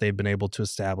trust that they've been able to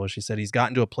establish. He said he's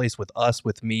gotten to a place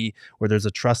with me, where there's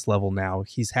a trust level now.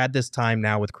 He's had this time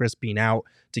now with Chris being out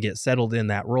to get settled in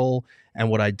that role. And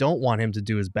what I don't want him to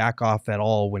do is back off at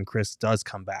all when Chris does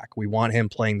come back. We want him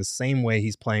playing the same way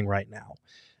he's playing right now.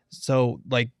 So,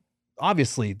 like,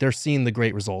 obviously, they're seeing the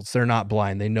great results. They're not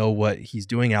blind. They know what he's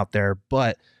doing out there,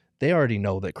 but they already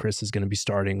know that Chris is going to be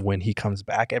starting when he comes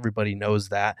back. Everybody knows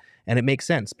that, and it makes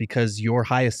sense because your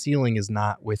highest ceiling is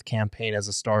not with Campaign as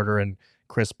a starter and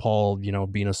Chris Paul,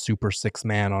 being a super six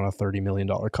man on a $30 million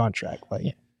contract.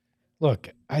 Look,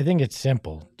 I think it's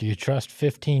simple. Do you trust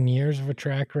 15 years of a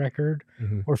track record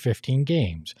or 15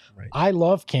 games? Right. I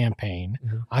love Campaign.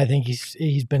 Mm-hmm. I think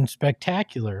he's been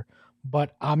spectacular,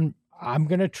 but I'm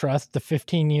going to trust the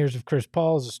 15 years of Chris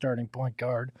Paul as a starting point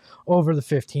guard over the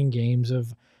 15 games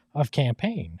of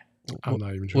Campaign. I'm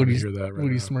not even trying to hear that right now. What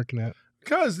are you smirking at?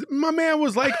 Because my man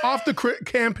was like off the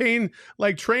Campaign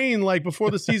train before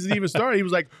the season even started. He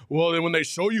was like, well, then when they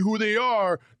show you who they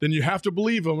are, then you have to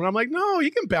believe them. And I'm like, no,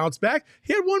 he can bounce back.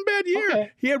 He had one bad year.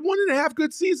 Okay. He had 1.5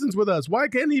 good seasons with us. Why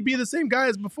can't he be the same guy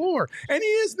as before? And he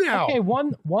is now. Okay,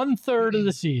 one third of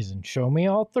the season. Show me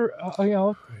all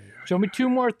show me 2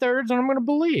 more thirds, and I'm going to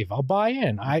believe. I'll buy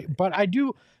in. I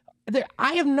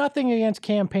have nothing against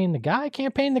Campaign the guy.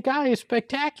 Campaign the guy is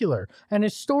spectacular, and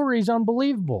his story is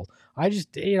unbelievable. I just,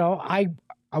 I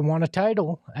want a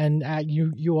title, and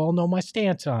you all know my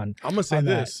stance on. I'm gonna say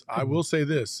this. I will say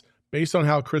this. Based on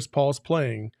how Chris Paul's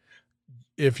playing,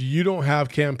 if you don't have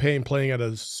Campaign playing at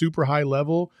a super high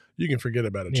level, you can forget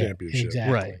about a championship.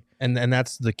 Exactly. Right. And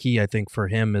that's the key, I think, for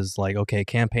him is like, okay,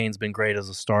 Campaign's been great as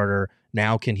a starter.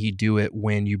 Now can he do it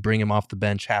when you bring him off the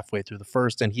bench halfway through the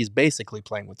first? And he's basically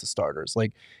playing with the starters.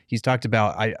 Like he's talked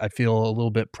about, I feel a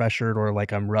little bit pressured or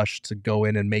like I'm rushed to go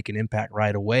in and make an impact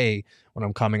right away when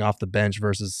I'm coming off the bench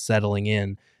versus settling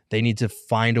in. They need to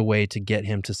find a way to get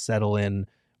him to settle in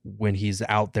when he's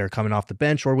out there coming off the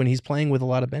bench or when he's playing with a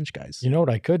lot of bench guys. You know what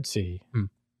I could see?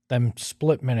 Them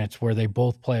split minutes where they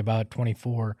both play about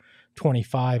 24,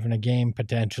 25 in a game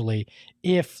potentially.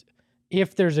 If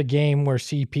there's a game where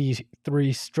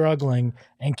CP3's struggling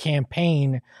and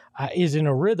Campaign is in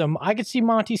a rhythm, I could see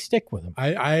Monty stick with him.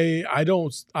 I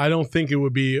don't think it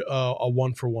would be a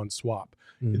 1-for-1 swap.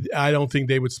 I don't think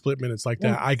they would split minutes like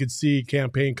that. I could see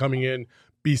Campaign coming in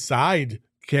beside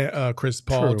Chris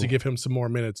Paul to give him some more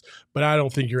minutes, but I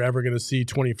don't think you're ever going to see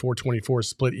 24-24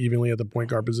 split evenly at the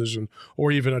point guard position,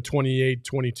 or even a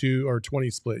 28-22 or 20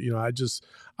 split.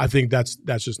 I think that's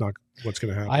just not what's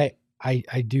going to happen.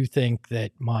 I do think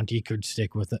that Monty could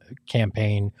stick with a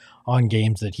campaign on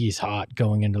games that he's hot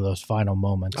going into those final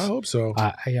moments. I hope so.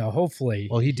 Hopefully.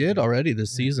 Well, he did already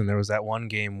this season. There was that one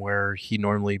game where he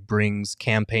normally brings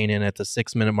campaign in at the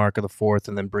 6-minute mark of the fourth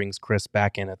and then brings Chris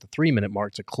back in at the 3-minute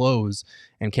mark to close.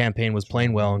 And campaign was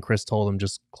playing well, and Chris told him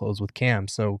just close with Cam.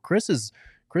 So Chris is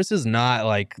not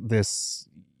like this,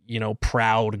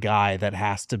 proud guy that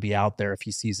has to be out there if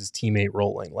he sees his teammate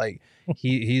rolling. Like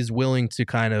he's willing to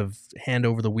kind of hand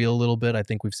over the wheel a little bit. I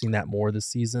think we've seen that more this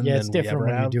season. Yeah, it's different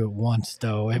when you do it once,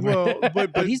 though. Well,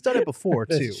 but he's done it before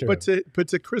too. But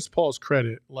to Chris Paul's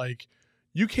credit, like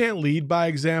you can't lead by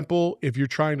example if you're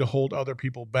trying to hold other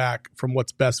people back from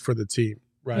what's best for the team,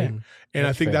 right? Yeah, and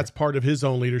I think fair. that's part of his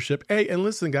own leadership. Hey, and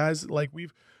listen, guys, like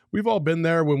we've all been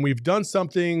there when we've done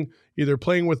something, either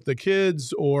playing with the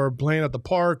kids or playing at the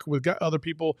park with other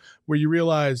people, where you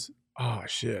realize, oh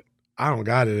shit, I don't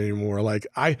got it anymore. Like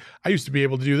I used to be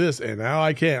able to do this, and now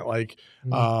I can't. Like,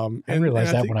 I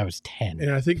realized that when I was 10.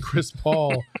 and I think Chris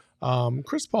Paul,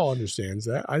 understands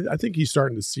that. I think he's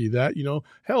starting to see that.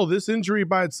 Hell, this injury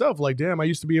by itself, like, damn, I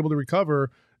used to be able to recover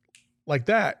like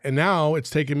that, and now it's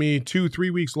taken me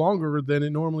 2-3 weeks longer than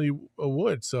it normally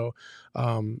would. So,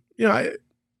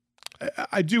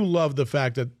 I do love the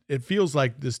fact that it feels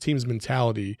like this team's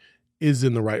mentality is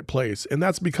in the right place. And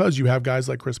that's because you have guys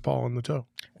like Chris Paul on the toe.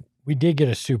 We did get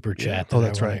a super chat that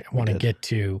that's right. I want to get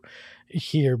to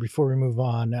here before we move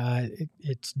on.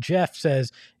 It's Jeff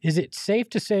says, is it safe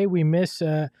to say we miss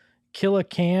Killa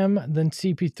Cam than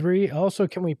CP3? Also,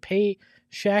 can we pay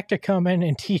Shaq to come in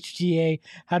and teach GA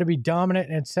how to be dominant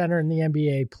and center in the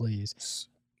NBA, please?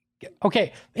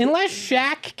 Okay, unless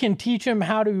Shaq can teach him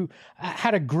how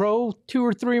to grow 2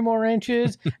 or 3 more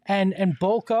inches and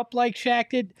bulk up like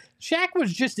Shaq did. Shaq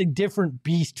was just a different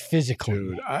beast physically.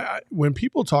 Dude, when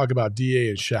people talk about DA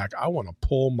and Shaq, I want to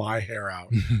pull my hair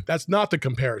out. That's not the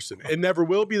comparison. It never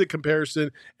will be the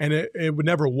comparison, and it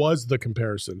never was the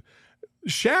comparison.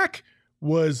 Shaq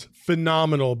was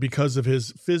phenomenal because of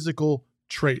his physical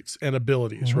traits and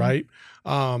abilities, right?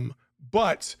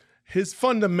 But his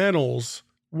fundamentals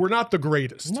were not the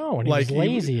greatest. No, and he was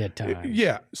lazy at times.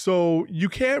 Yeah, so you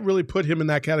can't really put him in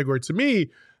that category. To me,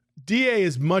 DA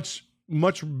is much,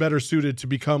 much better suited to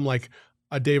become like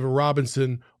a David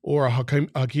Robinson or a Hakeem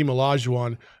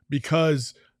Olajuwon,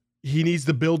 because he needs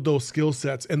to build those skill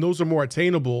sets, and those are more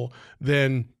attainable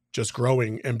than just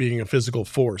growing and being a physical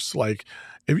force. Like,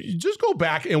 if you just go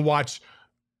back and watch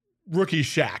rookie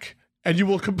Shaq, and you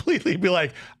will completely be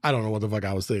like, I don't know what the fuck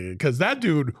I was thinking, because that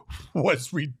dude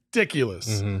was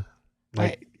ridiculous.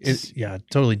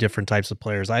 Totally different types of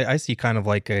players. I see kind of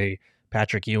like a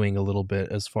Patrick Ewing a little bit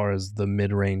as far as the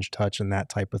mid-range touch and that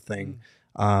type of thing.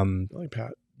 I like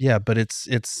Pat. Yeah, but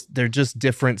they're just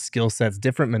different skill sets,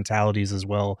 different mentalities as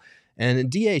well.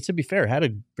 And DA, to be fair, had a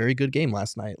very good game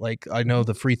last night. Like, I know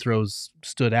the free throws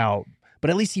stood out, but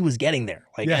at least he was getting there.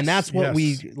 Like, yes, and that's what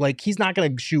yes. he's not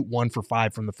going to shoot 1 for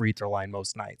 5 from the free throw line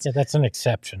most nights. Yeah, that's an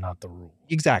exception, not the rule.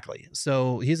 Exactly.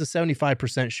 So he's a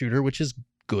 75% shooter, which is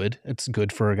good. It's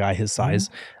good for a guy his size.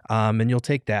 And you'll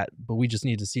take that, but we just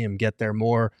need to see him get there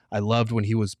more. I loved when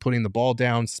he was putting the ball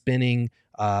down, spinning,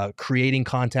 creating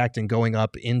contact and going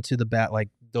up into the bat. Like,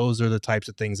 those are the types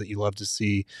of things that you love to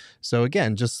see. So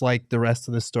again, just like the rest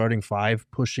of the starting 5,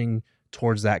 pushing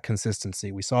towards that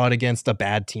consistency. We saw it against a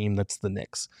bad team, that's the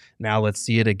Knicks. Now let's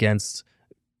see it against,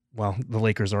 well, the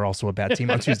Lakers are also a bad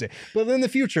team on Tuesday. But in the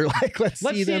future, like, let's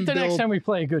see them it the build, next time we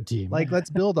play a good team. Like, let's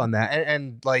build on that.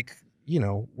 And like,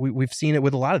 we've seen it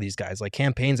with a lot of these guys. Like,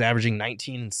 Campaign's averaging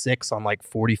 19 and 6 on like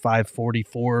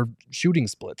 45-44 shooting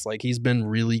splits. Like, he's been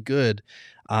really good.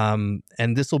 And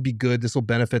this will be good. This will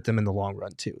benefit them in the long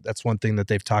run too. That's one thing that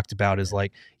they've talked about is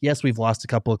like, yes, we've lost a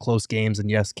couple of close games,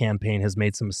 and yes, Campaign has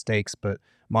made some mistakes, but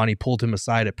Monty pulled him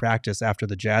aside at practice after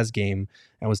the Jazz game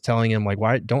and was telling him, like,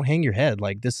 why don't hang your head?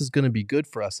 Like, this is going to be good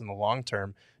for us in the long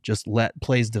term. Just let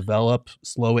plays develop,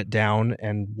 slow it down,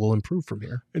 and we'll improve from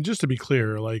here. And just to be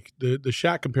clear, like the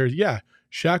Shaq comparison, yeah,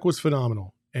 Shaq was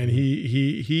phenomenal, and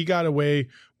he got away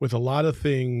with a lot of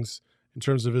things in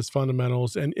terms of his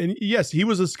fundamentals. And yes, he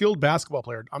was a skilled basketball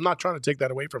player. I'm not trying to take that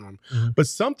away from him. But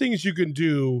some things you can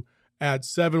do at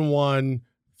 7'1",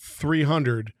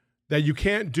 300 that you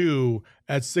can't do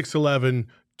at 6'11",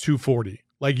 240.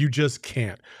 Like, you just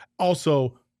can't.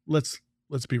 Also, let's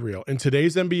let's be real. In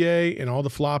today's NBA and all the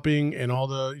flopping and all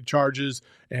the charges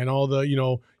and all the,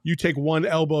 you take one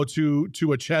elbow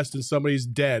to a chest and somebody's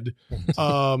dead.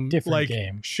 Different like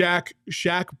game. Shaq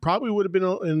probably would have been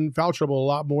in foul trouble a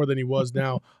lot more than he was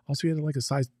now. Also, he had like a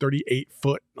size 38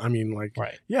 foot. I mean, like,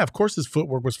 Right. Yeah, of course his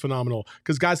footwork was phenomenal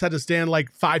because guys had to stand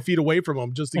like 5 feet away from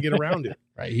him just to get around it.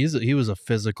 Right. He was a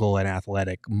physical and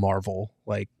athletic marvel,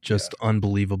 like just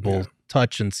unbelievable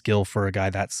touch and skill for a guy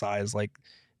that size. Like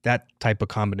that type of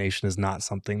combination is not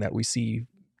something that we see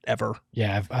ever.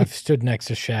 Yeah, I've stood next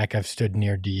to Shaq. I've stood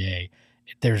near DA.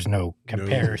 There's no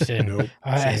comparison Nope.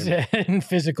 as in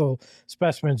physical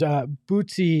specimens.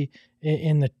 Bootsy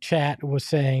in the chat was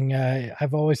saying,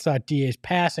 I've always thought DA's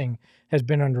passing has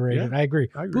been underrated. Yeah, I agree.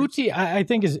 Bootsy, I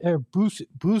think is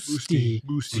Boosty,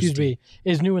 excuse me,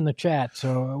 is new in the chat.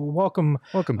 So welcome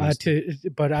Boosty.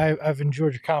 but I've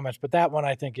enjoyed your comments. But that one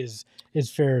I think is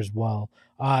fair as well.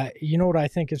 You know what I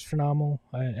think is phenomenal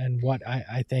and what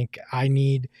I think I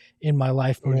need in my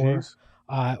life more. OGs?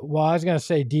 Well, I was going to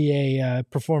say DA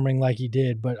performing like he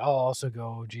did, but I'll also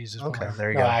go OGs as well. Okay,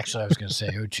 there you No, go. Actually, I was going to say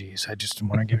OGs. I just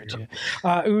want to give it to you.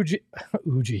 OGs.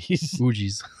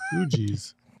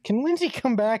 Oogies. Can Lindsay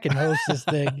come back and host this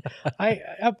thing?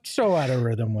 I'm so out of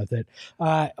rhythm with it.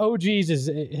 OGs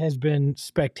has been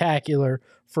spectacular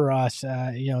for us.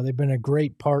 They've been a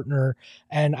great partner.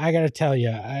 And I got to tell you,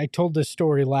 I told this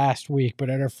story last week, but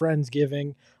at our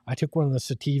Friendsgiving, I took one of the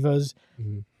sativas.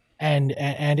 Mm-hmm. And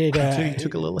it So you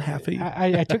took a little half of you.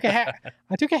 I took a half.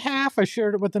 I took a half. I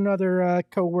shared it with another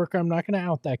coworker. I'm not going to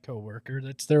out that coworker.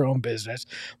 That's their own business.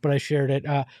 But I shared it.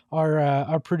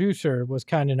 Our producer was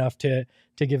kind enough to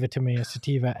give it to me, a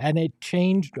sativa, and it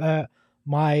changed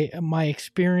my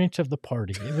experience of the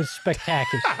party. It was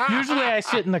spectacular. Usually I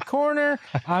sit in the corner.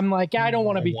 I'm like, I don't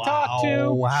want to be talked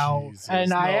to. Wow. Jesus,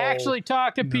 And I actually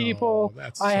talked to people.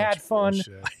 I had fun.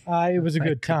 It was a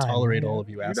good time. Tolerate all of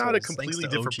you You're assholes. not a Thanks completely to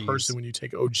different OGs. person when you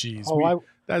take OGs. Oh,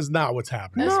 That's not what's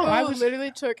happening. No, I I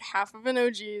literally took half of an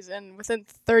OG's, and within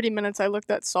 30 minutes, I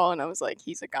looked at Saul and I was like,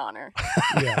 "He's a goner.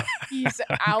 Yeah. He's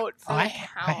out for the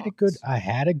I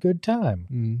had a good time.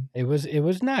 Mm. It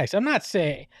was nice. I'm not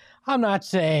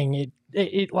saying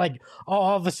it like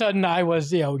all of a sudden I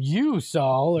was you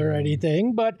Saul or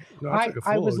anything, but No, took a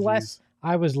I full was OGs.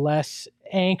 less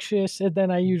anxious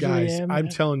than I usually Guys, am. I'm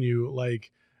telling you,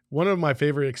 like, one of my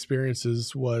favorite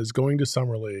experiences was going to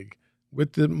Summer League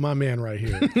with my man right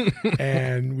here.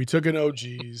 And we took an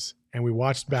OGs and we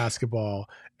watched basketball.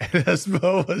 And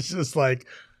Espo was just like,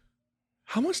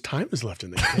 how much time is left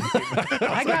in the game?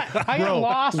 I got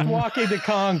lost walking the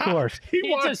concourse. It's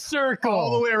walked a circle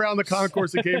all the way around the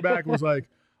concourse and came back and was like,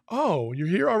 oh, you're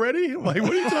here already? Like,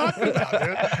 what are you talking about,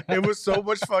 man? It was so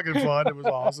much fucking fun. It was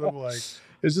awesome. Like,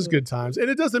 it's just good times. And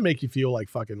it doesn't make you feel like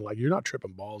fucking, like, you're not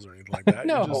tripping balls or anything like that.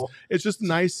 No. It's just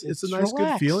nice. It's a nice, relaxed.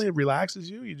 good feeling. It relaxes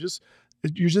you.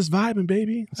 You're just vibing,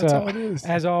 baby. That's all it is.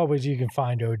 As always, you can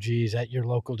find OGs at your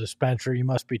local dispensary. You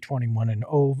must be 21 and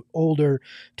older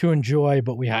to enjoy,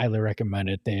 but we highly recommend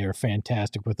it. They are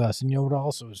fantastic with us. And you know what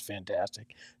also is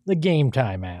fantastic? The Game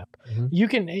Time app. Mm-hmm. You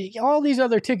can, all these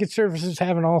other ticket services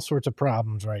having all sorts of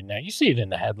problems right now. You see it in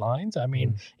the headlines. I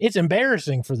mean, it's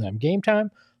embarrassing for them. Game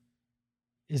Time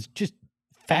is just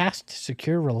fast,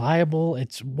 secure, reliable.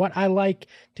 It's what I like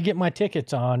to get my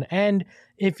tickets on. And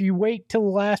if you wait till the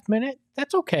last minute,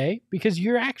 that's okay, because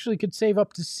you actually could save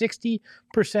up to 60%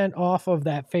 off of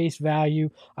that face value.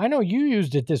 I know you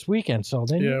used it this weekend, Sol,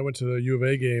 didn't you? Yeah, I went to the U of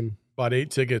A game, bought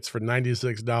 8 tickets for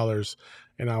 $96,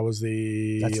 and I was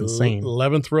the That's insane.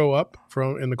 11th row up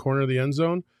in the corner of the end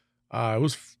zone. It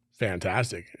was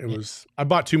fantastic. I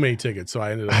bought too many tickets, so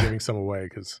I ended up giving some away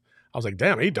because I was like,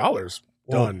 damn, $8.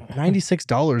 Done.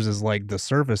 $96 is like the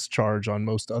service charge on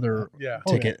most other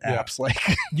ticket apps. Like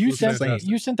You sent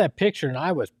fantastic. that picture, and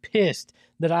I was pissed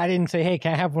that I didn't say, hey,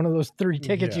 can I have one of those 3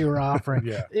 tickets you were offering?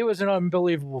 Yeah. It was an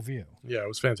unbelievable view. Yeah, it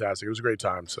was fantastic. It was a great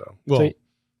time.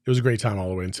 It was a great time all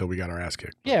the way until we got our ass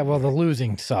kicked. Yeah, well, the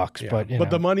losing sucks, Yeah. but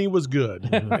the money was good,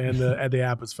 and the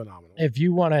app is phenomenal. if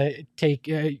you want to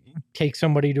take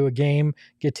somebody to a game,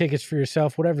 get tickets for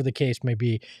yourself, whatever the case may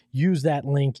be, use that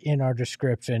link in our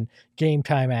description. Game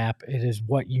Time app, it is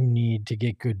what you need to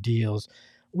get good deals.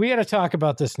 We got to talk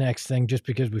about this next thing just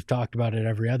because we've talked about it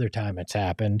every other time it's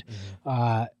happened.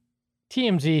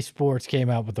 TMZ Sports came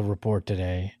out with a report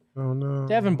today. Oh, no.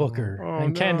 Devin Booker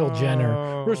and Kendall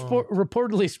Jenner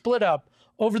reportedly split up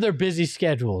over their busy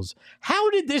schedules. How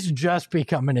did this just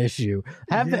become an issue?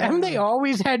 Haven't they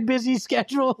always had busy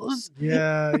schedules?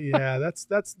 Yeah.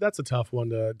 That's a tough one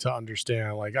to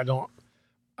understand. Like, I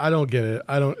don't get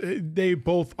it. They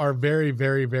both are very,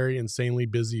 very, very insanely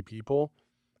busy people.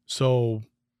 So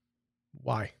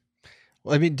why?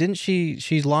 Well, I mean, didn't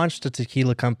she launched a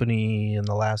tequila company in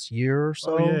the last year or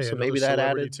so? So maybe that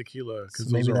added tequila because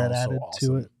so maybe that added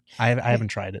to it. I haven't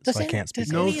tried it, so I can't speak.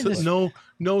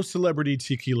 No celebrity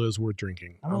tequila is worth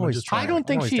drinking. I don't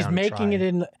think she's making it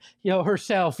in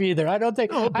herself either. I don't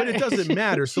think. No, but it doesn't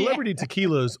matter. Celebrity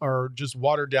tequilas are just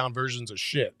watered down versions of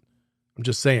shit. I'm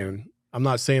just saying. I'm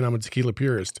not saying I'm a tequila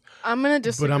purist. I'm gonna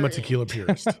disagree. But I'm a tequila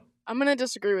purist. I'm gonna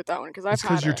disagree with that one because I've had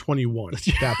because you're 21.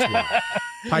 That's why.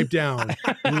 Pipe down,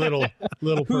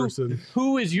 little person.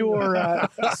 Who is your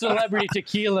celebrity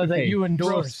tequila that you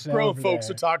endorse? Bro, folks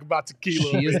who talk about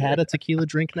tequila. She has had a tequila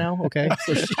drink now, okay?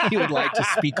 So she would like to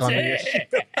speak on the issue.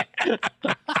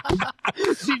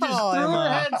 She just threw her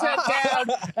headset down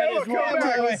and is walking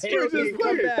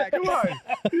away. Come on.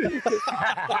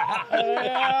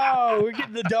 Oh, we're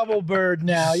getting the double bird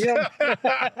now.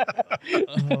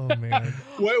 Oh, man.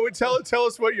 Tell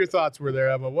us what your thoughts were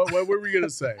there, Emma. What were we going to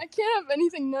say? I can't have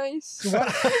anything nice.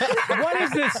 What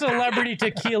is this celebrity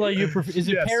tequila you prefer? Is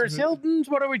it Paris Hilton's?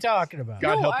 What are we talking about?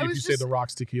 God help you if you say The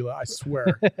Rock's tequila. I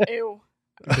swear. Ew.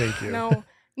 Thank you.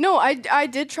 No, I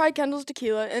did try Kendall's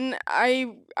tequila, and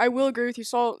I will agree with you.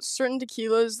 Saw certain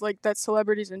tequilas like that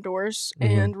celebrities endorse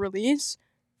and release,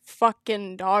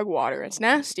 fucking dog water. It's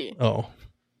nasty. Oh.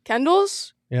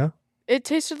 Kendall's? Yeah. It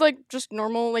tasted like just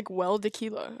normal, like, well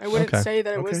tequila. I wouldn't say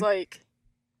that it was, like,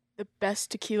 the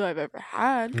best tequila I've ever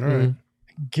had. All right.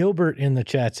 Gilbert in the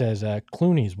chat says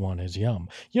Clooney's one is yum.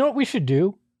 You know what we should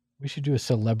do? We should do a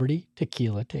celebrity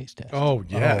tequila taste test. Oh,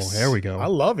 yes. Oh, there we go. I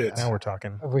love it. Now we're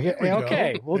talking.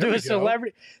 We'll do a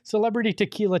celebrity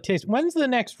tequila taste. When's the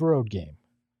next road game?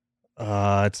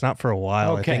 It's not for a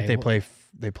while. Okay. I think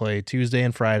they play Tuesday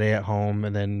and Friday at home,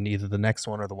 and then either the next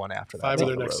one or the one after that. 5 of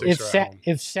their next 6 are at home.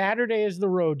 If Saturday is the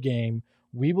road game,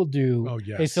 we will do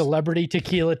a celebrity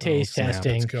tequila taste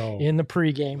testing in the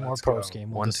pregame or postgame.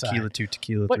 We'll 1 decide. tequila, 2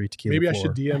 tequila, 3 tequila. Maybe 4. I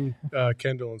should DM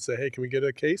Kendall and say, hey, can we get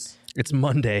a case? It's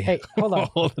Monday. Hey, hold on.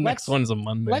 The next one's a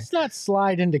Monday. Let's not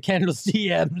slide into Kendall's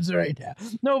DMs right now.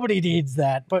 Nobody needs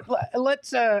that. But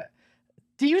let's.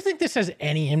 Do you think this has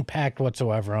any impact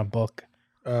whatsoever on book?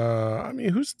 I mean,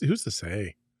 who's to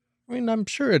say? I mean, I'm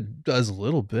sure it does a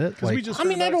little bit. Like, I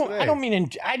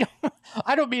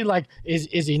don't mean like,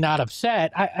 is he not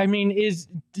upset? I mean,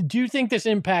 do you think this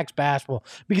impacts basketball?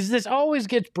 Because this always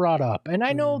gets brought up, and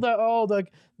I know the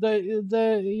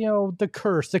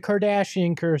curse, the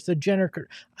Kardashian curse, the Jenner curse.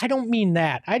 I don't mean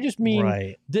that. I just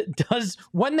mean,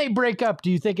 when they break up,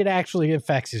 do you think it actually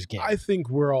affects his game? I think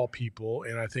we're all people,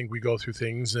 and I think we go through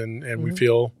things, and we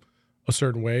feel a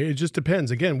certain way. It just depends.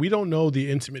 Again, we don't know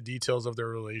the intimate details of their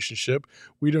relationship.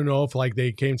 We don't know if like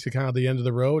they came to kind of the end of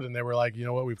the road and they were like, you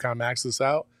know what, we've kind of maxed this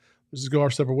out. Let's just go our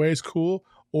separate ways. Cool.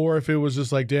 Or if it was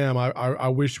just like, damn, I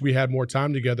wish we had more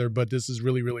time together, but this is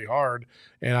really, really hard.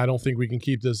 And I don't think we can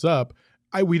keep this up.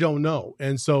 We don't know.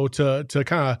 And so to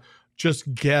kind of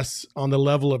just guess on the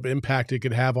level of impact it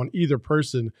could have on either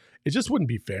person, it just wouldn't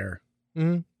be fair.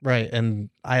 Mm-hmm. Right.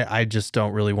 And I just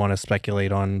don't really want to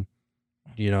speculate on,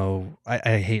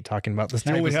 I hate talking about this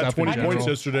type of stuff. You only had 20 points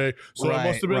yesterday, so it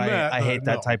must have been that. I hate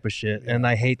that type of shit. And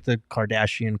I hate the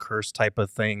Kardashian curse type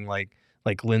of thing. Like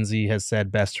Lindsay has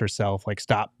said best herself, like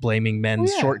stop blaming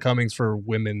men's shortcomings for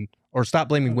women, or stop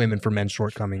blaming women for men's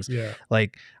shortcomings. Yeah.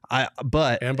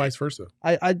 And vice versa.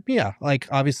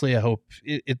 Obviously I hope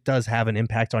it does have an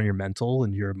impact on your mental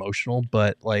and your emotional,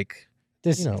 but like,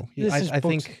 I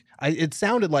think it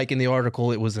sounded like in the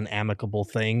article it was an amicable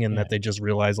thing and that they just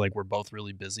realized like we're both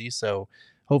really busy. So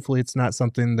hopefully it's not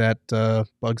something that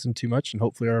bugs him too much, and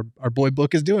hopefully our boy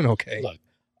Book is doing okay. Look,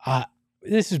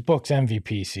 this is Book's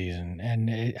MVP season,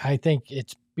 and I think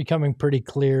it's becoming pretty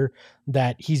clear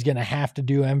that he's going to have to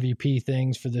do MVP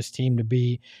things for this team to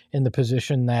be in the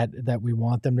position that we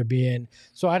want them to be in.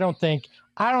 So I don't think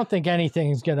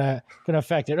anything's gonna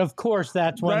affect it. Of course,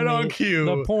 that's when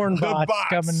the porn bots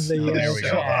come into the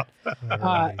chat.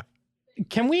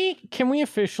 Can we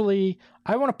officially?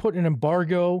 I want to put an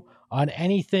embargo on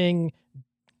anything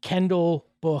Kendall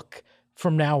Book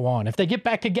from now on. If they get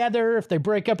back together, if they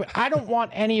break up, I don't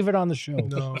want any of it on the show.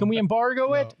 No, can we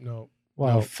embargo it? No.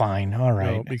 Well, fine. All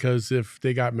right. No, because if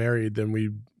they got married, then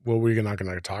we're not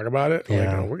going to talk about it.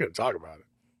 Yeah. Like, we're going to talk about it.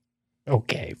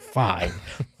 Okay, fine.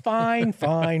 fine.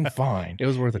 It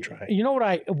was worth a try. You know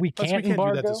what we can't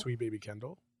embargo? Do that to sweet baby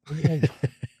Kendall. You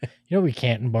know we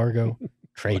can't embargo?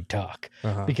 Trade talk.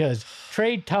 Because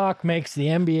trade talk makes the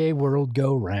NBA world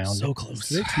go round. So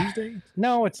close. Is it Tuesday?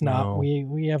 No, it's not. No.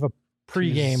 We have a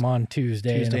pregame on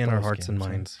Tuesday. In our hearts and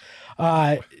minds.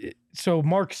 So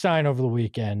Mark Stein over the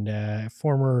weekend,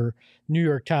 former New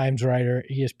York Times writer,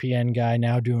 ESPN guy,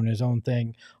 now doing his own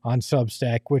thing on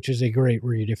Substack, which is a great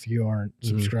read if you aren't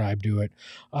subscribed to it.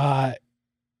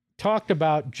 Talked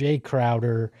about Jay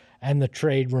Crowder and the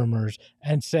trade rumors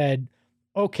and said,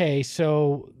 okay,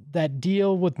 so that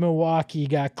deal with Milwaukee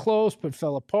got close but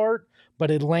fell apart,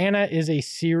 but Atlanta is a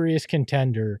serious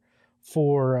contender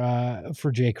for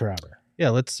Jay Crowder. Yeah,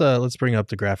 let's bring up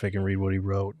the graphic and read what he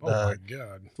wrote. Oh my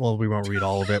God. Well, we won't read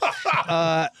all of it.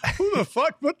 Who the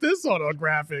fuck put this on a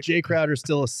graphic? Jay Crowder's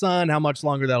still a Sun. How much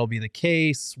longer that'll be the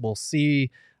case, we'll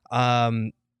see.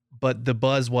 But the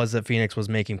buzz was that Phoenix was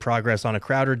making progress on a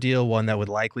Crowder deal, one that would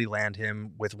likely land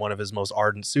him with one of his most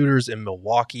ardent suitors in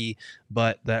Milwaukee.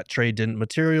 But that trade didn't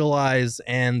materialize,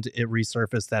 and it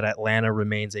resurfaced that Atlanta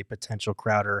remains a potential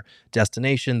Crowder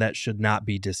destination that should not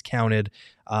be discounted.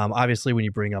 Obviously, when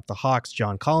you bring up the Hawks,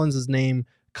 John Collins' name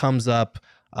comes up.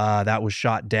 That was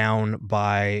shot down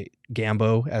by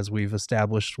Gambo, as we've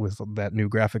established with that new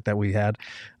graphic that we had.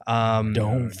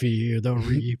 Don't fear the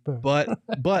Reaper.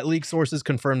 But league sources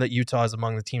confirm that Utah is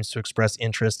among the teams to express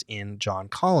interest in John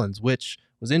Collins, which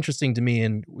was interesting to me.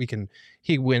 And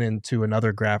he went into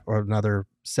another graph or another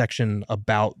section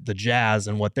about the Jazz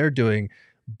and what they're doing.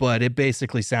 But it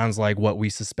basically sounds like what we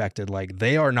suspected. Like,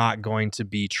 they are not going to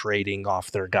be trading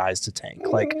off their guys to tank.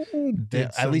 Like,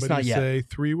 at least not yet. Say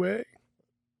three-way?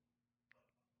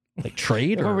 Like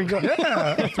trade? Or we go?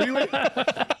 Yeah, three-way.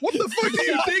 What the fuck do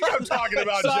you think I'm talking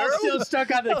about, So I'm Gerald? still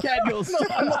stuck on the Kendalls.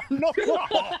 No,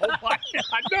 oh my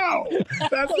God, no.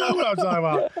 That's not what I'm talking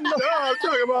about. No, I'm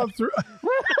talking about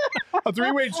a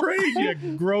three-way trade,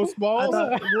 you gross balls.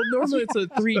 Well, normally it's a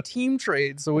 3-team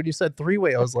trade. So when you said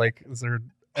 3-way, I was like, is there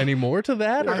any more to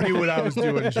that? I knew what I was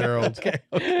doing, Gerald.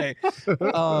 Okay.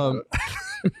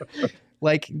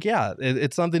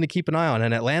 It's something to keep an eye on.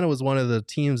 And Atlanta was one of the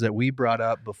teams that we brought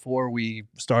up before we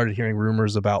started hearing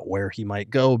rumors about where he might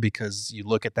go, because you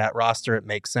look at that roster, it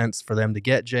makes sense for them to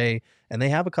get Jay. And they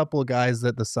have a couple of guys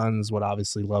that the Suns would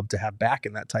obviously love to have back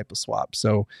in that type of swap.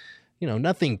 So,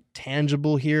 nothing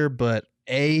tangible here, but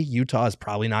Utah is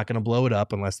probably not going to blow it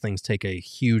up unless things take a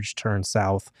huge turn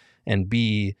south. And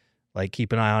B,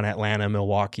 keep an eye on Atlanta,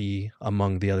 Milwaukee,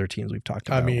 among the other teams we've talked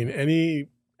about. I mean,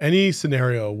 any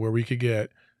scenario where we could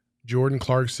get Jordan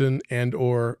Clarkson and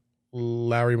or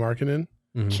Larry Markkinen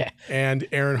and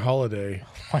Aaron Holiday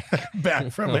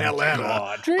back from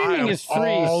Atlanta. Dreaming is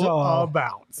free.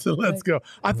 So let's go.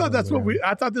 I thought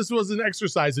I thought this was an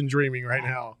exercise in dreaming right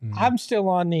now. I'm still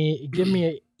on the give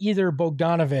me either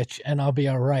Bogdanovich and I'll be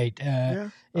all right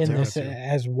in this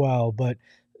as well. But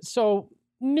so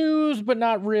news, but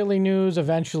not really news.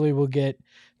 Eventually we'll get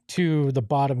to the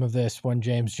bottom of this when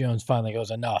James Jones finally goes,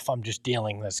 enough, I'm just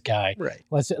dealing this guy. Right.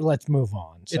 Let's move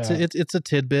on. So, it's a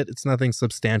tidbit. It's nothing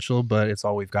substantial, but it's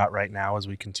all we've got right now as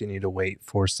we continue to wait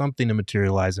for something to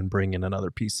materialize and bring in another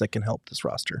piece that can help this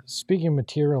roster. Speaking of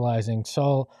materializing,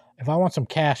 so if I want some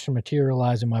cash to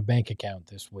materialize in my bank account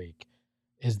this week,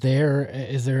 is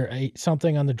there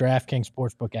something on the DraftKings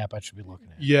Sportsbook app I should be looking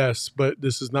at? Yes, but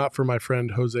this is not for my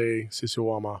friend Jose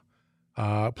Sisiwama.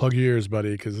 Plug your ears,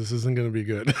 buddy, because this isn't going to be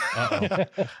good.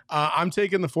 I'm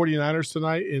taking the 49ers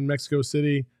tonight in Mexico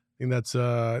City. I think that's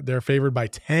they're favored by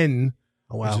 10,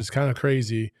 which is kind of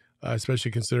crazy,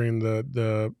 especially considering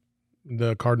the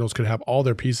Cardinals could have all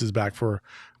their pieces back for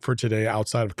today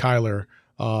outside of Kyler.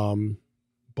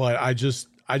 But I just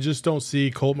don't see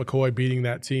Colt McCoy beating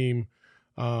that team.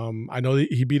 I know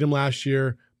that he beat him last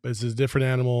year, but it's a different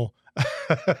animal.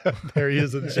 There he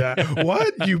is in the chat.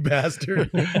 What, you bastard?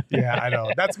 Yeah, I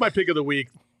know. That's my pick of the week.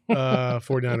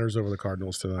 49ers over the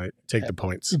Cardinals tonight. Take the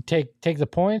points. Take the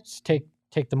points.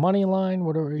 Take the money line.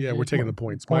 Whatever. Yeah, we're taking the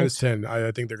points. Minus 10.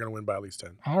 I think they're going to win by at least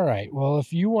 10. All right. Well,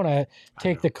 if you want to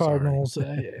take the Cardinals,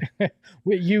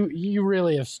 you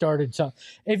really have started something.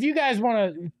 If you guys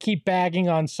want to keep bagging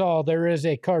on Saul, there is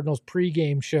a Cardinals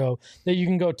pregame show that you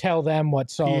can go tell them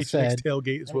what Saul said.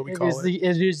 Tailgate is what we call it.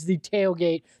 It is the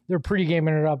tailgate. They're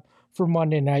pregaming it up for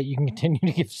Monday night. You can continue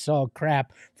to give Saul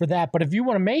crap for that. But if you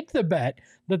want to make the bet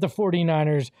that the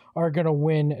 49ers are going to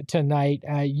win tonight,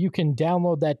 you can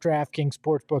download that DraftKings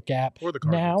Sportsbook app or the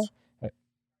Cardinals. Now.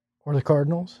 Or the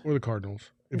Cardinals? Or the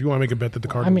Cardinals. If you want to make a bet that the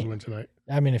Cardinals win tonight.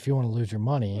 I mean, if you want to lose your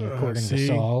money, according to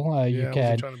Saul, you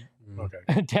can.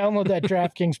 Download that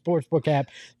DraftKings Sportsbook app.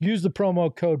 Use the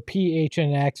promo code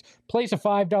PHNX. Place a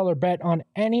 $5 bet on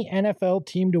any NFL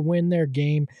team to win their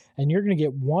game, and you're going to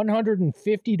get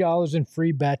 $150 in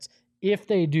free bets if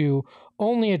they do.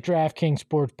 Only at DraftKings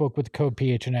Sportsbook with the code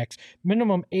PHNX.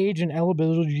 Minimum age and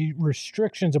eligibility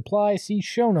restrictions apply. See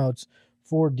show notes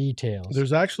for details.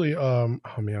 There's actually, I'm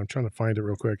trying to find it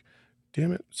real quick.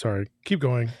 Damn it. Sorry. Keep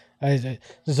going. Is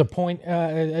this a point,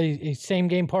 a same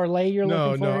game parlay you're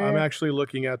looking for? No, here? I'm actually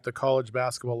looking at the college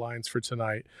basketball lines for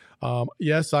tonight.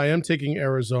 Yes, I am taking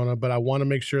Arizona, but I want to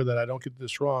make sure that I don't get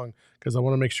this wrong because I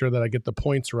want to make sure that I get the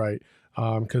points right.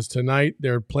 Because tonight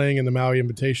they're playing in the Maui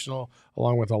Invitational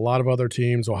along with a lot of other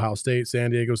teams, Ohio State,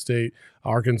 San Diego State,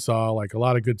 Arkansas, like a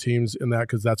lot of good teams in that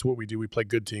because that's what we do. We play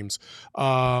good teams.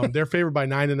 They're favored by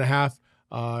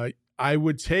 9.5. I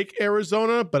would take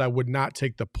Arizona, but I would not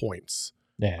take the points.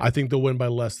 Yeah. I think they'll win by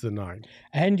less than 9.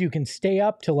 And you can stay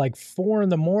up till like 4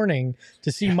 a.m.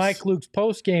 to see Mike Luke's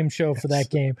post-game show for that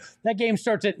game. That game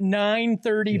starts at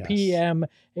 9:30 p.m.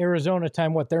 Arizona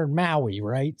time. They're in Maui,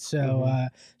 right? So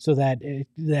so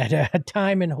that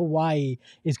time in Hawaii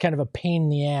is kind of a pain in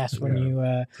the ass when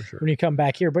you come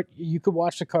back here. But you could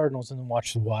watch the Cardinals and then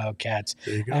watch the Wildcats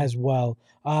as well.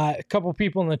 A couple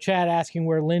people in the chat asking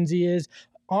where Lindsay is.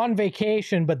 On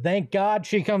vacation, but thank God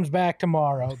she comes back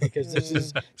tomorrow because this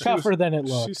is tougher than it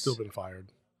looks. She's still been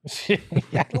fired.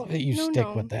 I love that you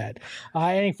stick with that.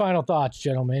 Any final thoughts,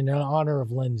 gentlemen, in honor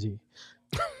of Lindsay?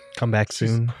 Come back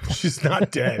soon. She's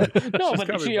not dead. No, She's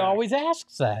but she back. always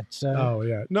asks that. So. Oh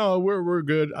yeah, no, we're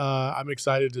good. I'm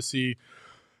excited to see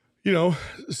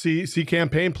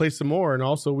Campaign play some more, and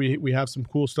also we have some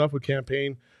cool stuff with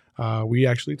Campaign. We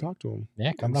actually talked to him.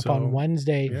 Yeah, coming up on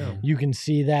Wednesday, you can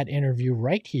see that interview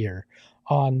right here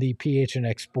on the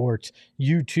PHNX Sports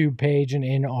YouTube page and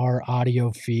in our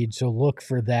audio feed. So look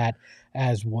for that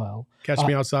as well. Catch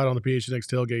me outside on the PHNX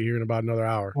tailgate here in about another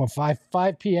hour. Well,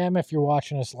 5 p.m. if you're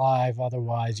watching us live.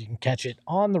 Otherwise, you can catch it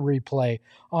on the replay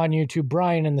on YouTube.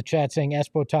 Brian in the chat saying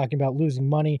Espo talking about losing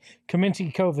money.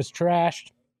 Kaminsky Cove is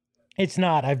trashed. It's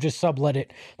not. I've just sublet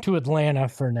it to Atlanta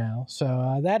for now.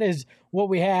 So that is what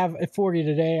we have for you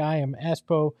today. I am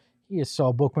Espo. He is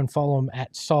Saul Bookman. Follow him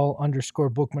at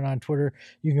Saul_Bookman on Twitter.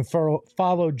 You can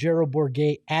follow Gerald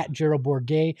Bourguet at Gerald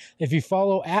Bourguet. If you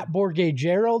follow at Bourguet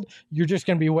Gerald, you're just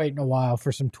going to be waiting a while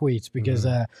for some tweets because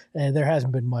there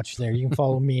hasn't been much there. You can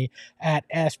follow me at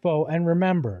Espo. And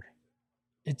remember,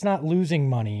 it's not losing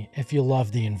money if you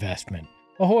love the investment.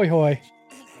 Ahoy, hoy.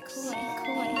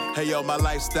 Hey yo, my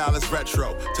lifestyle is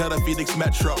retro. Tell the Phoenix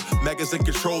Metro. Megas in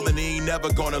control and he ain't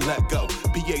never gonna let go.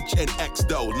 PHNX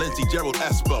though, Lindsey, Gerald,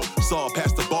 Espo. Saw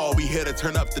past the ball, we here to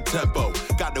turn up the tempo.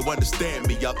 Got to understand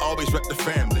me, I'll always rep the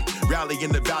family. Rally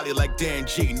in the valley like Dan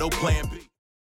G, no plan B.